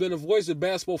fact, has been the voice of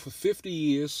basketball for 50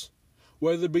 years,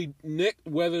 whether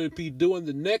it be doing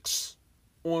the Knicks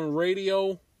on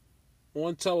radio,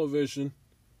 on television,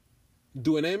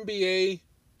 doing NBA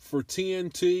for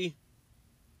TNT,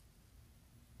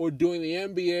 or doing the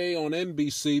NBA on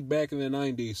NBC back in the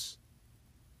 90s,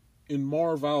 in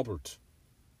Marv Albert.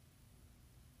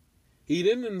 He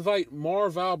didn't invite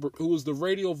Marv Albert, who was the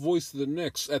radio voice of the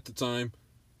Knicks at the time,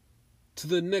 to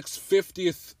the Knicks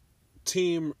 50th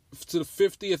team, to the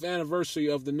 50th anniversary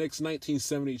of the Knicks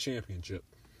 1970 championship.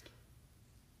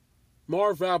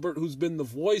 Marv Albert, who's been the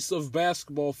voice of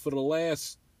basketball for the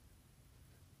last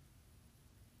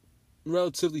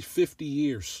relatively 50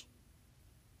 years.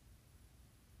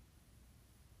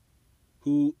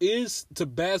 Who is to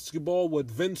basketball what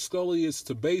Vince Scully is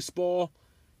to baseball,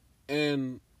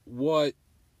 and what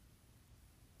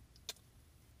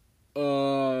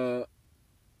who's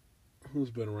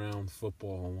been around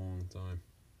football a long time?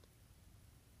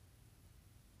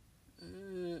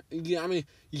 Yeah, I mean,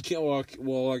 you can't.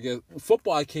 Well, I guess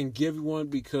football I can't give you one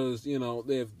because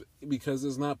because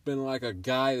there's not been like a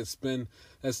guy that's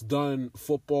done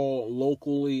football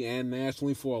locally and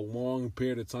nationally for a long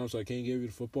period of time, so I can't give you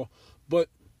the football. But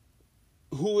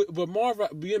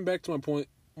being back to my point,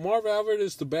 Marv Albert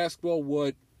is to basketball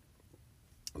what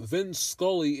Vince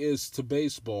Scully is to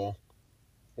baseball,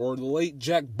 or the late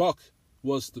Jack Buck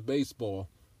was to baseball,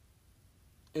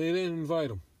 and they didn't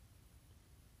invite him.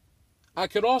 I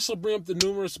could also bring up the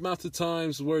numerous amount of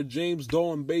times where James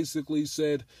Dolan basically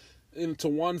said to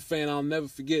one fan, I'll never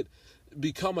forget,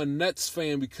 become a Nets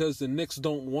fan because the Knicks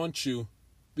don't want you,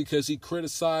 because he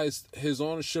criticized his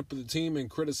ownership of the team and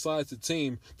criticized the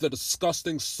team, the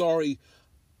disgusting, sorry,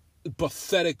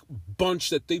 pathetic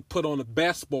bunch that they put on a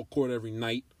basketball court every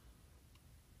night.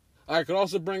 I could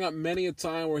also bring up many a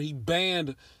time where he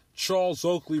banned Charles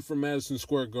Oakley from Madison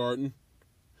Square Garden.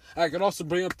 I could also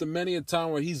bring up the many a time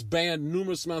where he's banned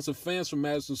numerous amounts of fans from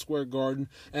Madison Square Garden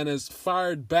and has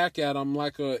fired back at him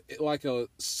like a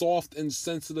soft,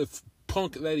 insensitive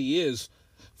punk that he is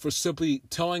for simply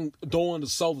telling Dolan to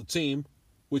sell the team,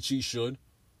 which he should.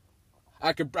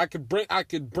 I could bring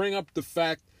up the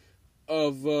fact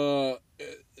of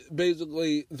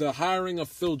basically the hiring of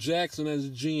Phil Jackson as a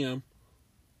GM.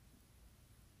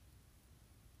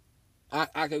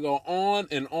 I could go on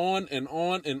and on and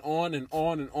on and on and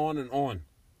on and on and on.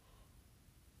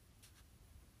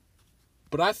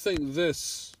 But I think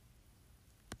this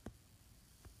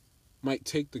might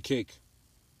take the cake.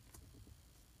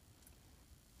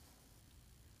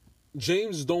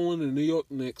 James Dolan and the New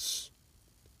York Knicks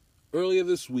earlier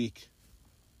this week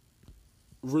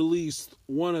released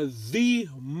one of the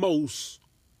most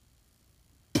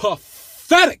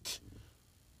pathetic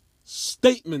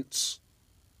statements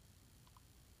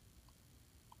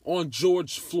on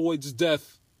George Floyd's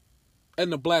death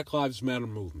and the Black Lives Matter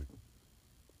movement.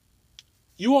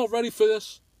 You all ready for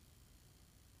this?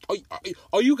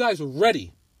 Are you guys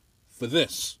ready for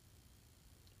this?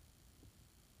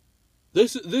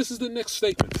 This is the next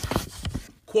statement.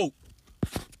 Quote,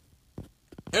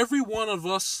 every one of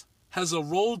us has a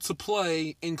role to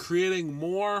play in creating a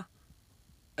more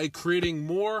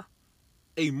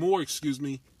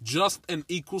just and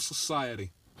equal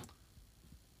society,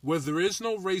 where there is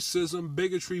no racism,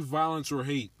 bigotry, violence, or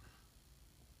hate.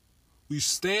 We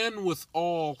stand with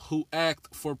all who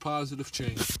act for positive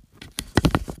change.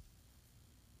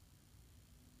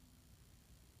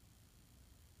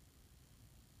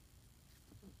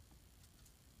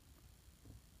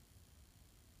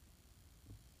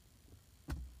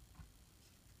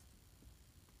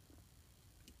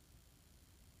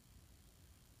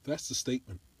 That's the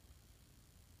statement.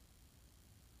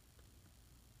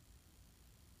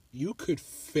 You could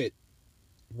fit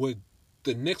what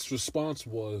the Knicks' response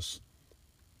was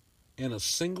in a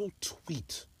single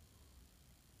tweet.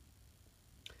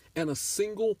 In a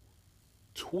single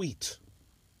tweet.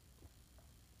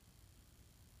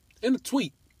 In a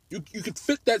tweet. You could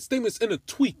fit that statement in a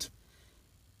tweet.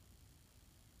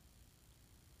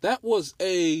 That was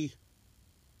a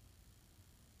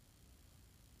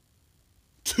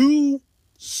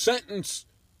 2-sentence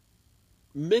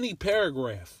mini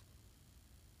paragraph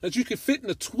that you could fit in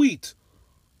a tweet.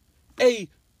 A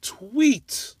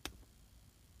tweet.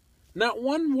 Not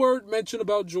one word mentioned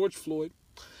about George Floyd.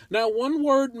 Not one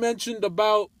word mentioned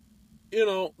about,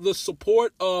 the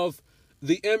support of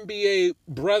the NBA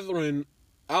brethren,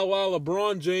 a la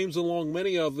LeBron James, along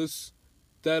many others,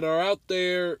 that are out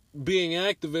there being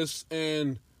activists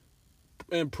and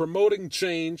promoting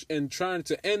change and trying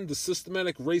to end the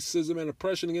systematic racism and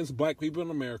oppression against black people in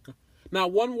America.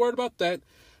 Not one word about that.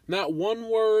 Not one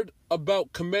word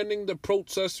about commending the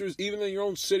protesters, even in your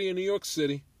own city, in New York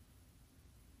City.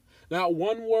 Not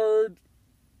one word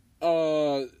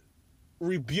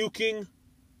rebuking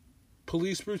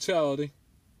police brutality.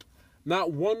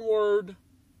 Not one word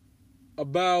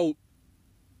about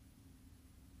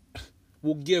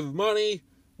we'll give money.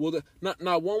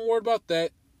 Not one word about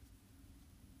that.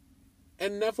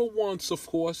 And never once, of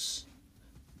course,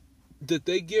 did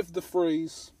they give the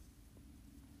phrase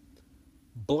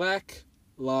Black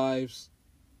Lives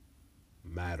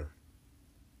Matter.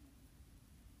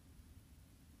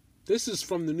 This is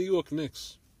from the New York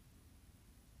Knicks.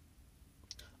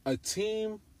 A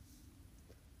team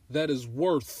that is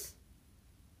worth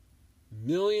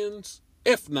millions,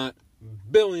 if not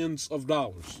billions of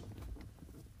dollars.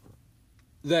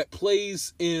 That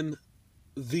plays in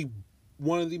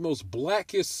one of the most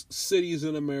blackest cities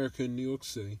in America, in New York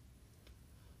City.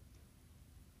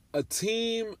 A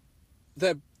team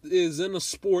that is in a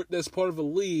sport that's part of a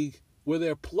league where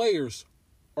their players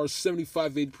are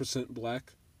 75-80%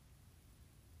 black.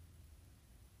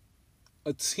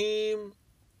 A team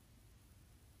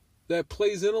that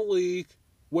plays in a league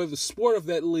where the sport of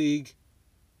that league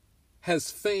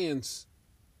has fans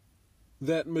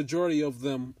that majority of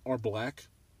them are black.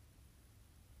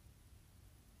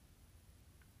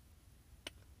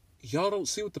 Y'all don't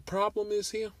see what the problem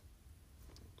is here?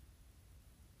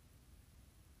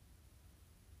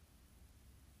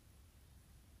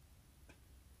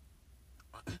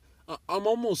 I'm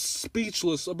almost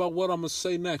speechless about what I'm going to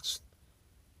say next.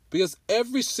 Because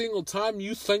every single time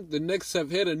you think the Knicks have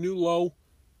hit a new low,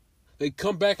 they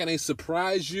come back and they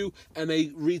surprise you and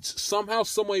they somehow,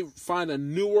 some way find a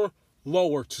newer,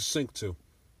 lower to sink to.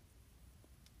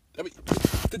 I mean,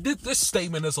 this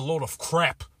statement is a load of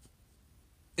crap.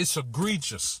 It's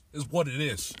egregious, is what it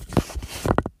is.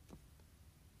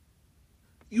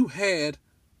 You had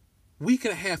week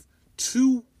and a half,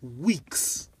 2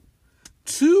 weeks.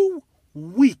 2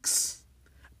 weeks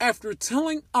after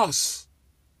telling us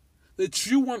that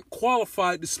you weren't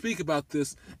qualified to speak about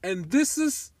this, and this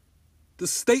is the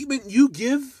statement you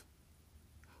give?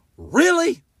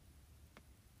 Really?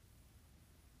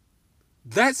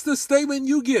 That's the statement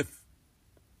you give?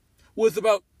 With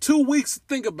about 2 weeks to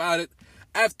think about it,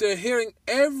 after hearing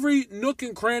every nook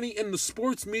and cranny in the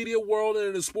sports media world and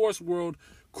in the sports world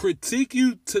critique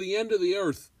you to the end of the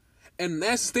earth, and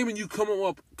that statement you come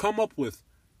up with,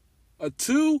 a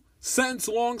 2-sentence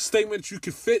long statement you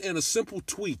could fit in a simple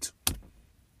tweet.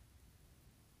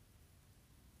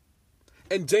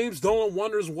 And James Dolan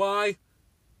wonders why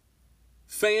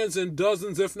fans in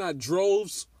dozens, if not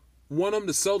droves, want him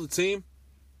to sell the team.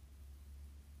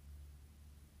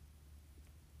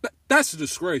 That's a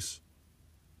disgrace.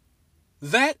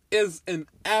 That is an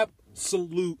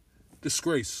absolute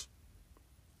disgrace.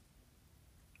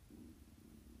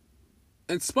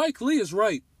 And Spike Lee is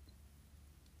right.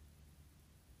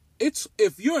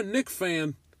 If you're a Knicks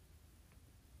fan,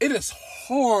 it is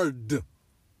hard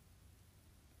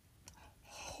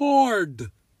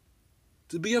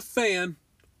to be a fan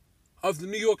of the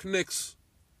New York Knicks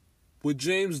with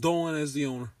James Dolan as the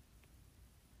owner.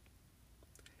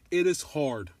 It is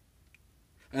hard.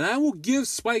 And I will give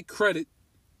Spike credit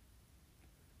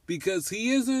because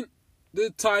he isn't the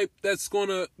type that's going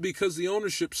to, because the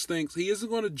ownership stinks, he isn't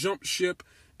going to jump ship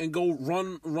and go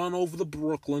run over the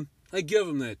Brooklyn. I give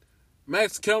him that.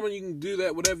 Max Kellerman, you can do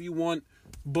that, whatever you want.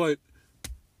 But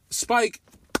Spike,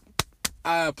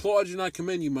 I applaud you and I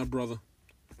commend you, my brother.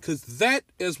 Because that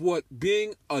is what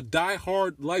being a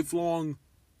diehard, lifelong,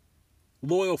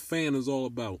 loyal fan is all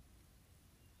about.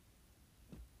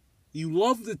 You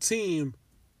love the team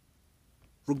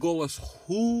regardless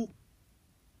who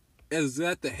is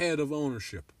at the head of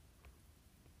ownership.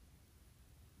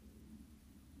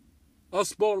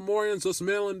 Us Baltimoreans, us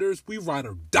Marylanders, we ride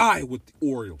or die with the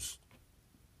Orioles.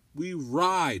 We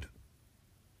ride.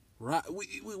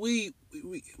 We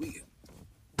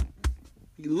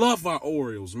love our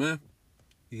Orioles, man.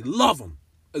 We love them.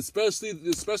 Especially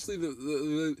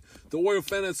the Oriole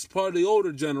fan that's part of the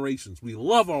older generations. We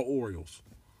love our Orioles.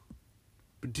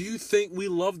 But do you think we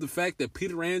love the fact that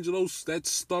Peter Angelos, that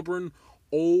stubborn,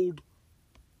 old,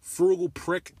 frugal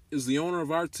prick, is the owner of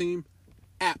our team?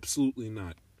 Absolutely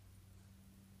not.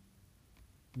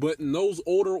 But in those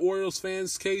older Orioles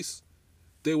fans' case,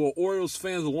 they were Orioles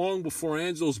fans long before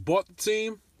Angelos bought the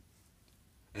team.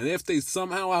 And if they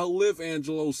somehow outlive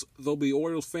Angelos, they'll be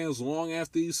Orioles fans long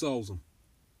after he sells them.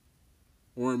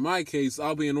 Or in my case,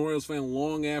 I'll be an Orioles fan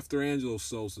long after Angelos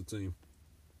sells the team.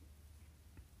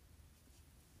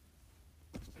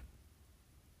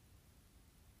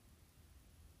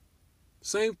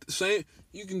 Same.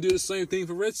 You can do the same thing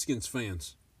for Redskins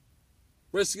fans.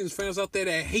 Redskins fans out there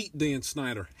that hate Dan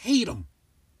Snyder. Hate him.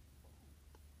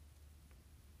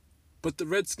 But the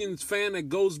Redskins fan that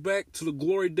goes back to the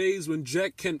glory days when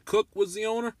Jack Kent Cooke was the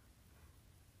owner,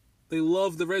 they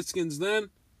love the Redskins then,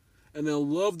 and they'll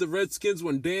love the Redskins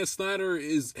when Dan Snyder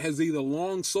has either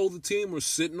long sold the team or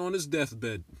sitting on his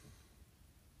deathbed.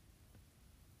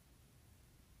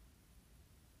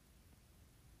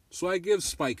 So I give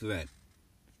Spike that.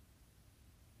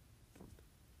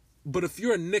 But if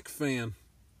you're a Knicks fan,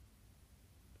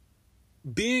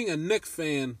 being a Knicks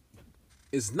fan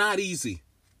is not easy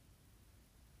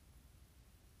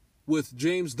with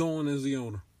James Dolan as the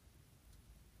owner.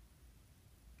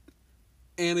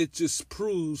 And it just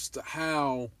proves to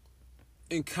how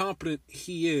incompetent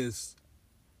he is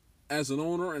as an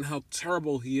owner and how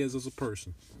terrible he is as a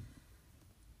person.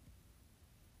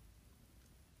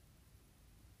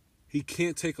 He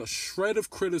can't take a shred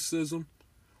of criticism,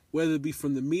 whether it be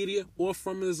from the media or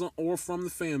from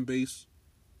the fan base.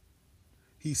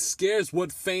 He scares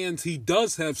what fans he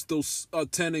does have still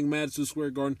attending Madison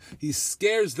Square Garden. He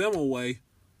scares them away.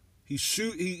 He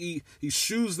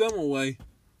shoos them away.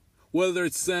 Whether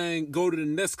it's saying go to the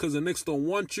Knicks because the Knicks don't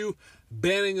want you,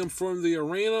 banning them from the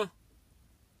arena,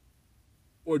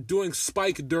 or doing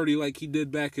Spike dirty like he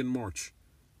did back in March.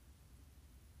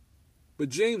 But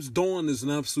James Dolan is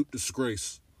an absolute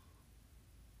disgrace.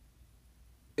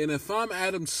 And if I'm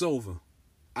Adam Silver,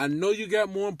 I know you got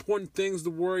more important things to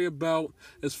worry about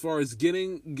as far as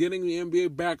getting the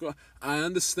NBA back. I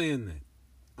understand that.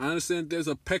 I understand there's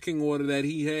a pecking order that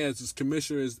he has as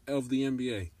commissioner of the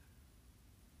NBA.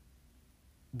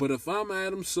 But if I'm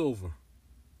Adam Silver,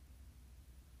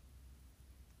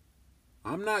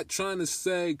 I'm not trying to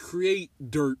say create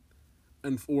dirt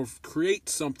or create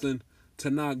something to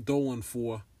knock Dolan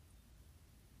for.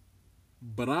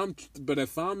 But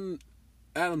if I'm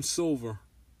Adam Silver,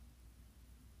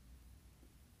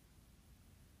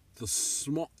 with a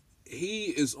small. He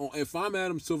is on. If I'm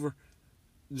Adam Silver,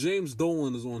 James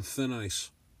Dolan is on thin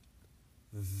ice.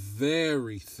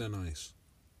 Very thin ice.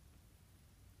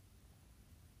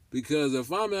 Because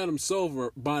if I'm Adam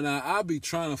Silver, by now I'd be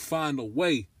trying to find a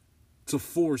way to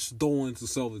force Dolan to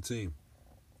sell the team.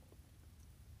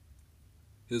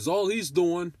 Because all he's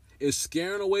doing is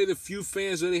scaring away the few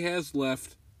fans that he has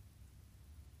left,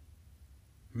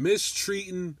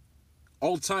 mistreating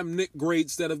all-time Knick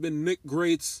greats that have been Knick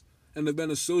greats and have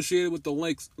been associated with the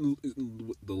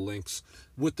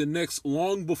Knicks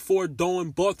long before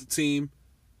Dolan bought the team,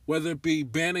 whether it be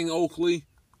banning Oakley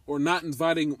or not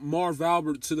inviting Marv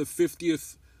Albert to the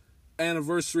 50th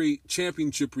anniversary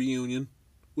championship reunion,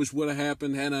 which would have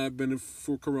happened had I been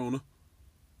for Corona.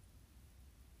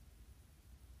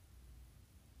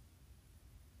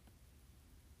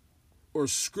 Or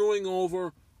screwing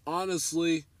over,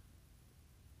 honestly,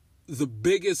 the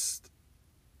biggest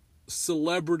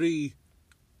celebrity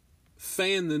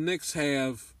fan the Knicks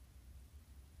have,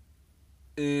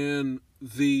 and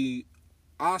the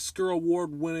Oscar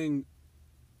award-winning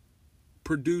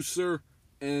producer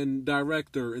and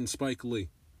director in Spike Lee,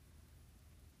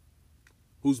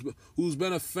 who's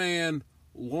been a fan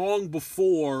long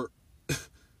before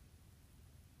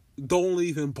Dolan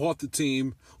even bought the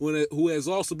team, who has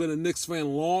also been a Knicks fan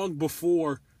long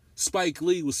before Spike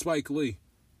Lee was Spike Lee.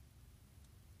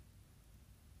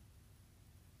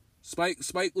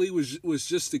 Spike Lee was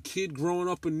just a kid growing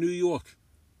up in New York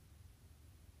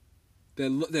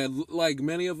that like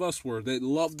many of us were, that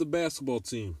loved the basketball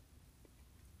team.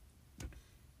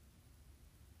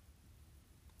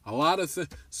 A lot of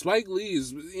Spike Lee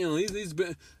is, he's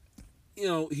been,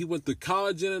 he went to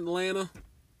college in Atlanta.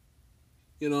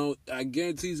 I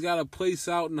guarantee he's got a place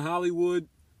out in Hollywood.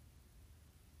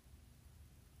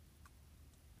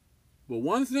 But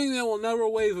one thing that will never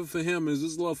waver for him is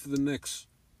his love for the Knicks.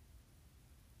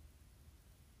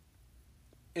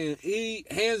 And he,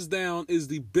 hands down, is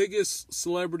the biggest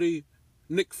celebrity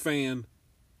Knicks fan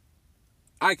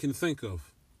I can think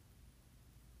of.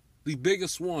 The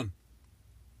biggest one.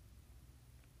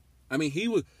 I mean, he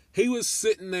was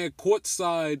sitting there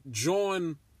courtside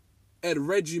jawing at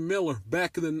Reggie Miller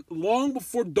back in long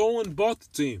before Dolan bought the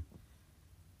team.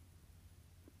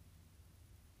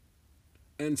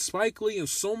 And Spike Lee and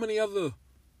so many other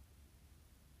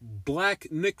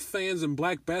black Knicks fans and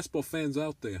black basketball fans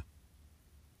out there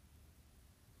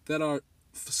that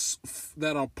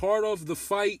are part of the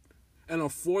fight and are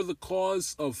for the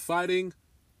cause of fighting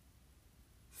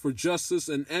for justice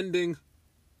and ending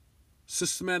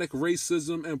systematic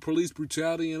racism and police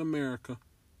brutality in America,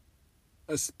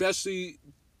 especially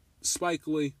Spike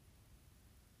Lee.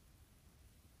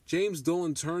 James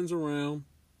Dolan turns around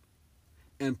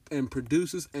and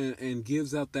produces and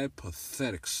gives out that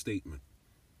pathetic statement.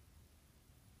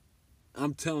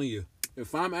 I'm telling you,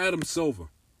 if I'm Adam Silver,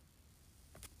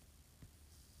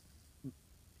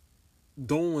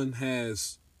 Dolan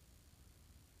has,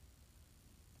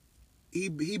 he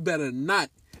better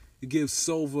not give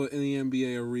Silver in the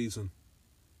NBA a reason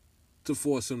to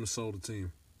force him to sell the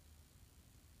team.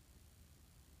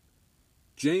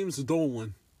 James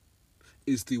Dolan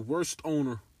is the worst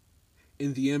owner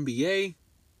in the NBA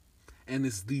and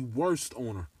is the worst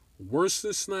owner. Worse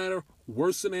than Snyder,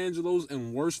 worse than Angelos,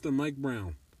 and worse than Mike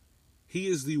Brown. He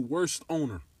is the worst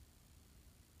owner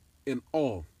in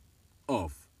all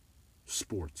of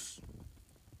sports.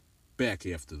 Back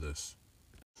after this.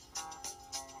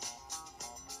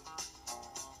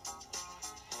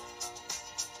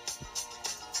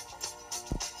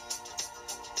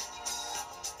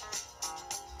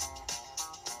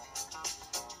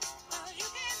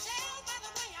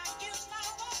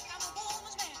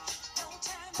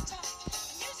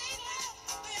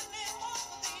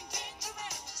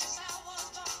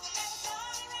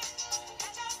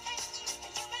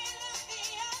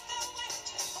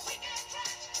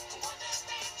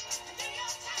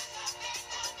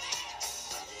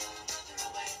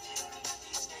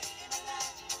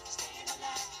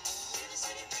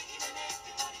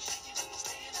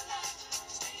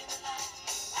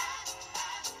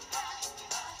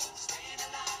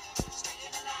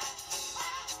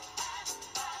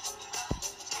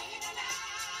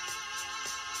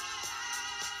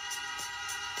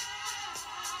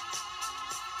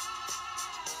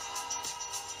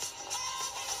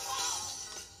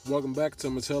 Welcome back to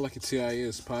Metallica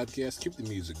TIS podcast. Keep the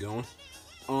music going.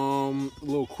 A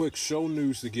little quick show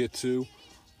news to get to.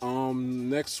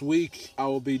 Next week I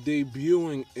will be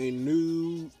debuting a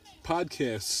new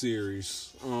podcast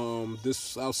series.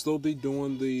 I'll still be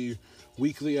doing the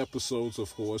weekly episodes,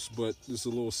 of course, but there's a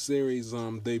little series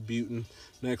debuting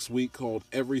next week called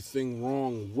Everything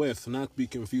Wrong With, not to be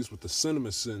confused with the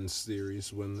Cinema Sins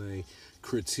series when they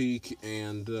critique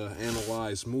and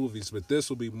analyze movies, but this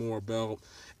will be more about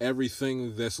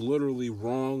everything that's literally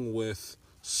wrong with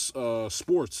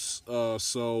sports.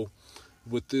 So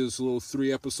with these little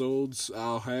 3 episodes,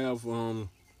 I'll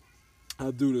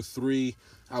do the 3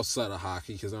 outside of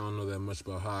hockey, because I don't know that much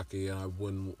about hockey, and I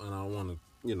don't want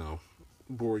to,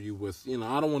 bore you with,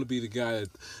 I don't want to be the guy that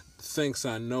thinks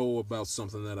I know about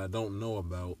something that I don't know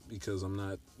about, because I'm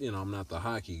not the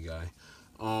hockey guy.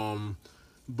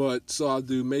 But so I'll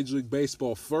do Major League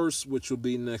Baseball first, which will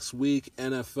be next week,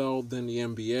 NFL, then the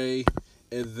NBA,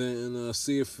 and then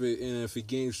see if it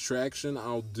gains traction.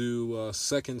 I'll do a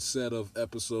second set of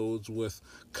episodes with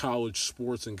college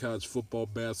sports and college football,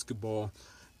 basketball,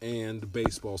 and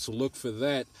baseball. So look for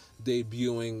that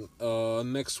debuting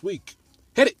next week.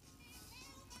 Hit it!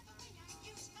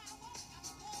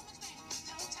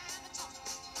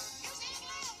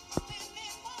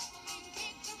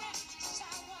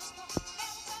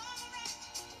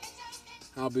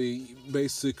 I'll be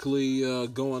basically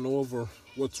going over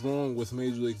what's wrong with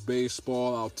Major League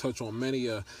Baseball. I'll touch on many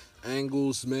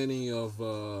angles, many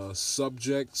of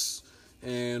subjects,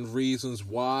 and reasons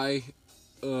why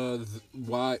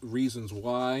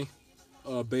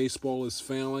baseball is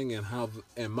failing, and how,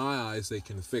 in my eyes, they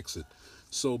can fix it.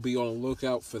 So be on the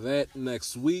lookout for that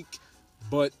next week.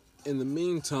 But in the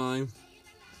meantime,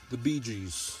 the Bee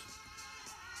Gees.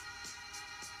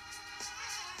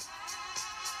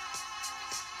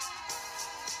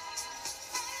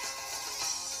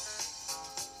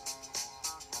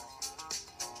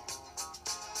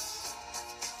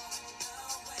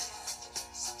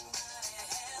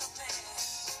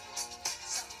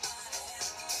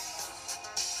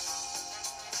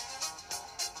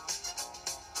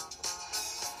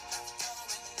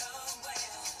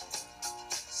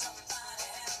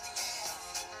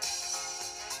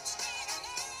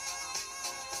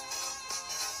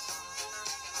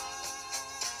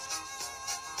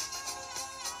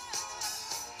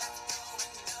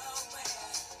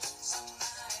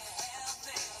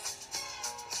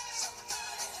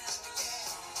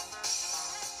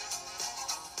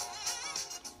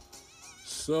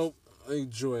 So, I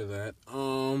enjoy that.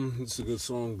 It's a good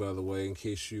song, by the way, in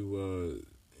case you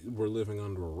were living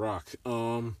under a rock.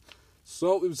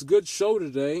 So, it was a good show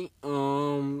today.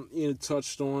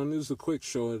 Touched on, it was a quick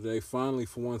show today. Finally,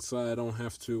 for once, I don't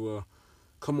have to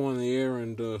come on the air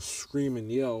and scream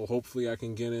and yell. Hopefully, I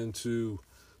can get into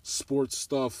sports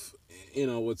stuff,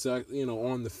 what's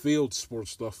on the field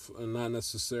sports stuff, and not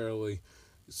necessarily,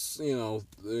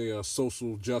 the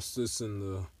social justice and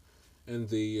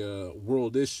the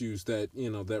world issues that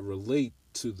that relate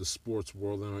to the sports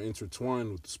world and are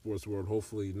intertwined with the sports world.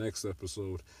 Hopefully next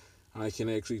episode I can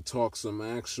actually talk some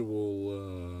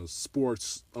actual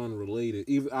sports unrelated.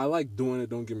 Even I like doing it,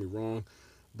 don't get me wrong,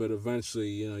 but eventually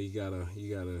you gotta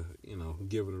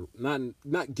give it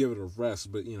not give it a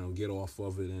rest, but get off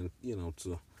of it and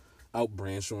to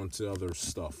outbranch onto other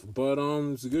stuff. But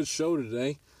it's a good show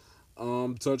today.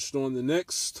 Touched on the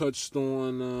Knicks, touched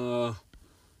on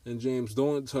and James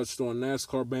Dolan, touched on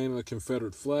NASCAR banning the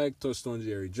Confederate flag, touched on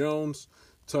Jerry Jones,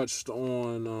 touched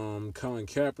on Colin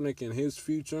Kaepernick and his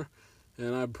future,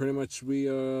 and I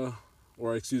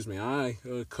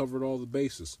covered all the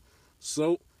bases.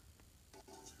 So,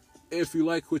 if you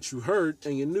like what you heard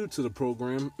and you're new to the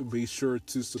program, be sure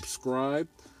to subscribe.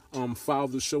 Follow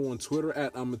the show on Twitter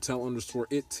at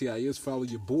 @Amatel_it_TIS. Follow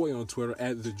your boy on Twitter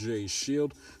at The J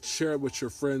Shield. Share it with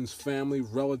your friends, family,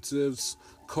 relatives,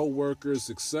 co-workers,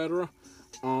 etc.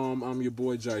 I'm your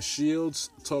boy Jai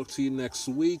Shields. Talk to you next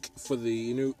week for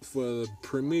the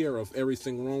premiere of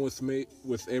Everything Wrong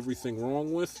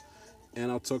With,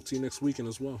 and I'll talk to you next weekend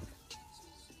as well.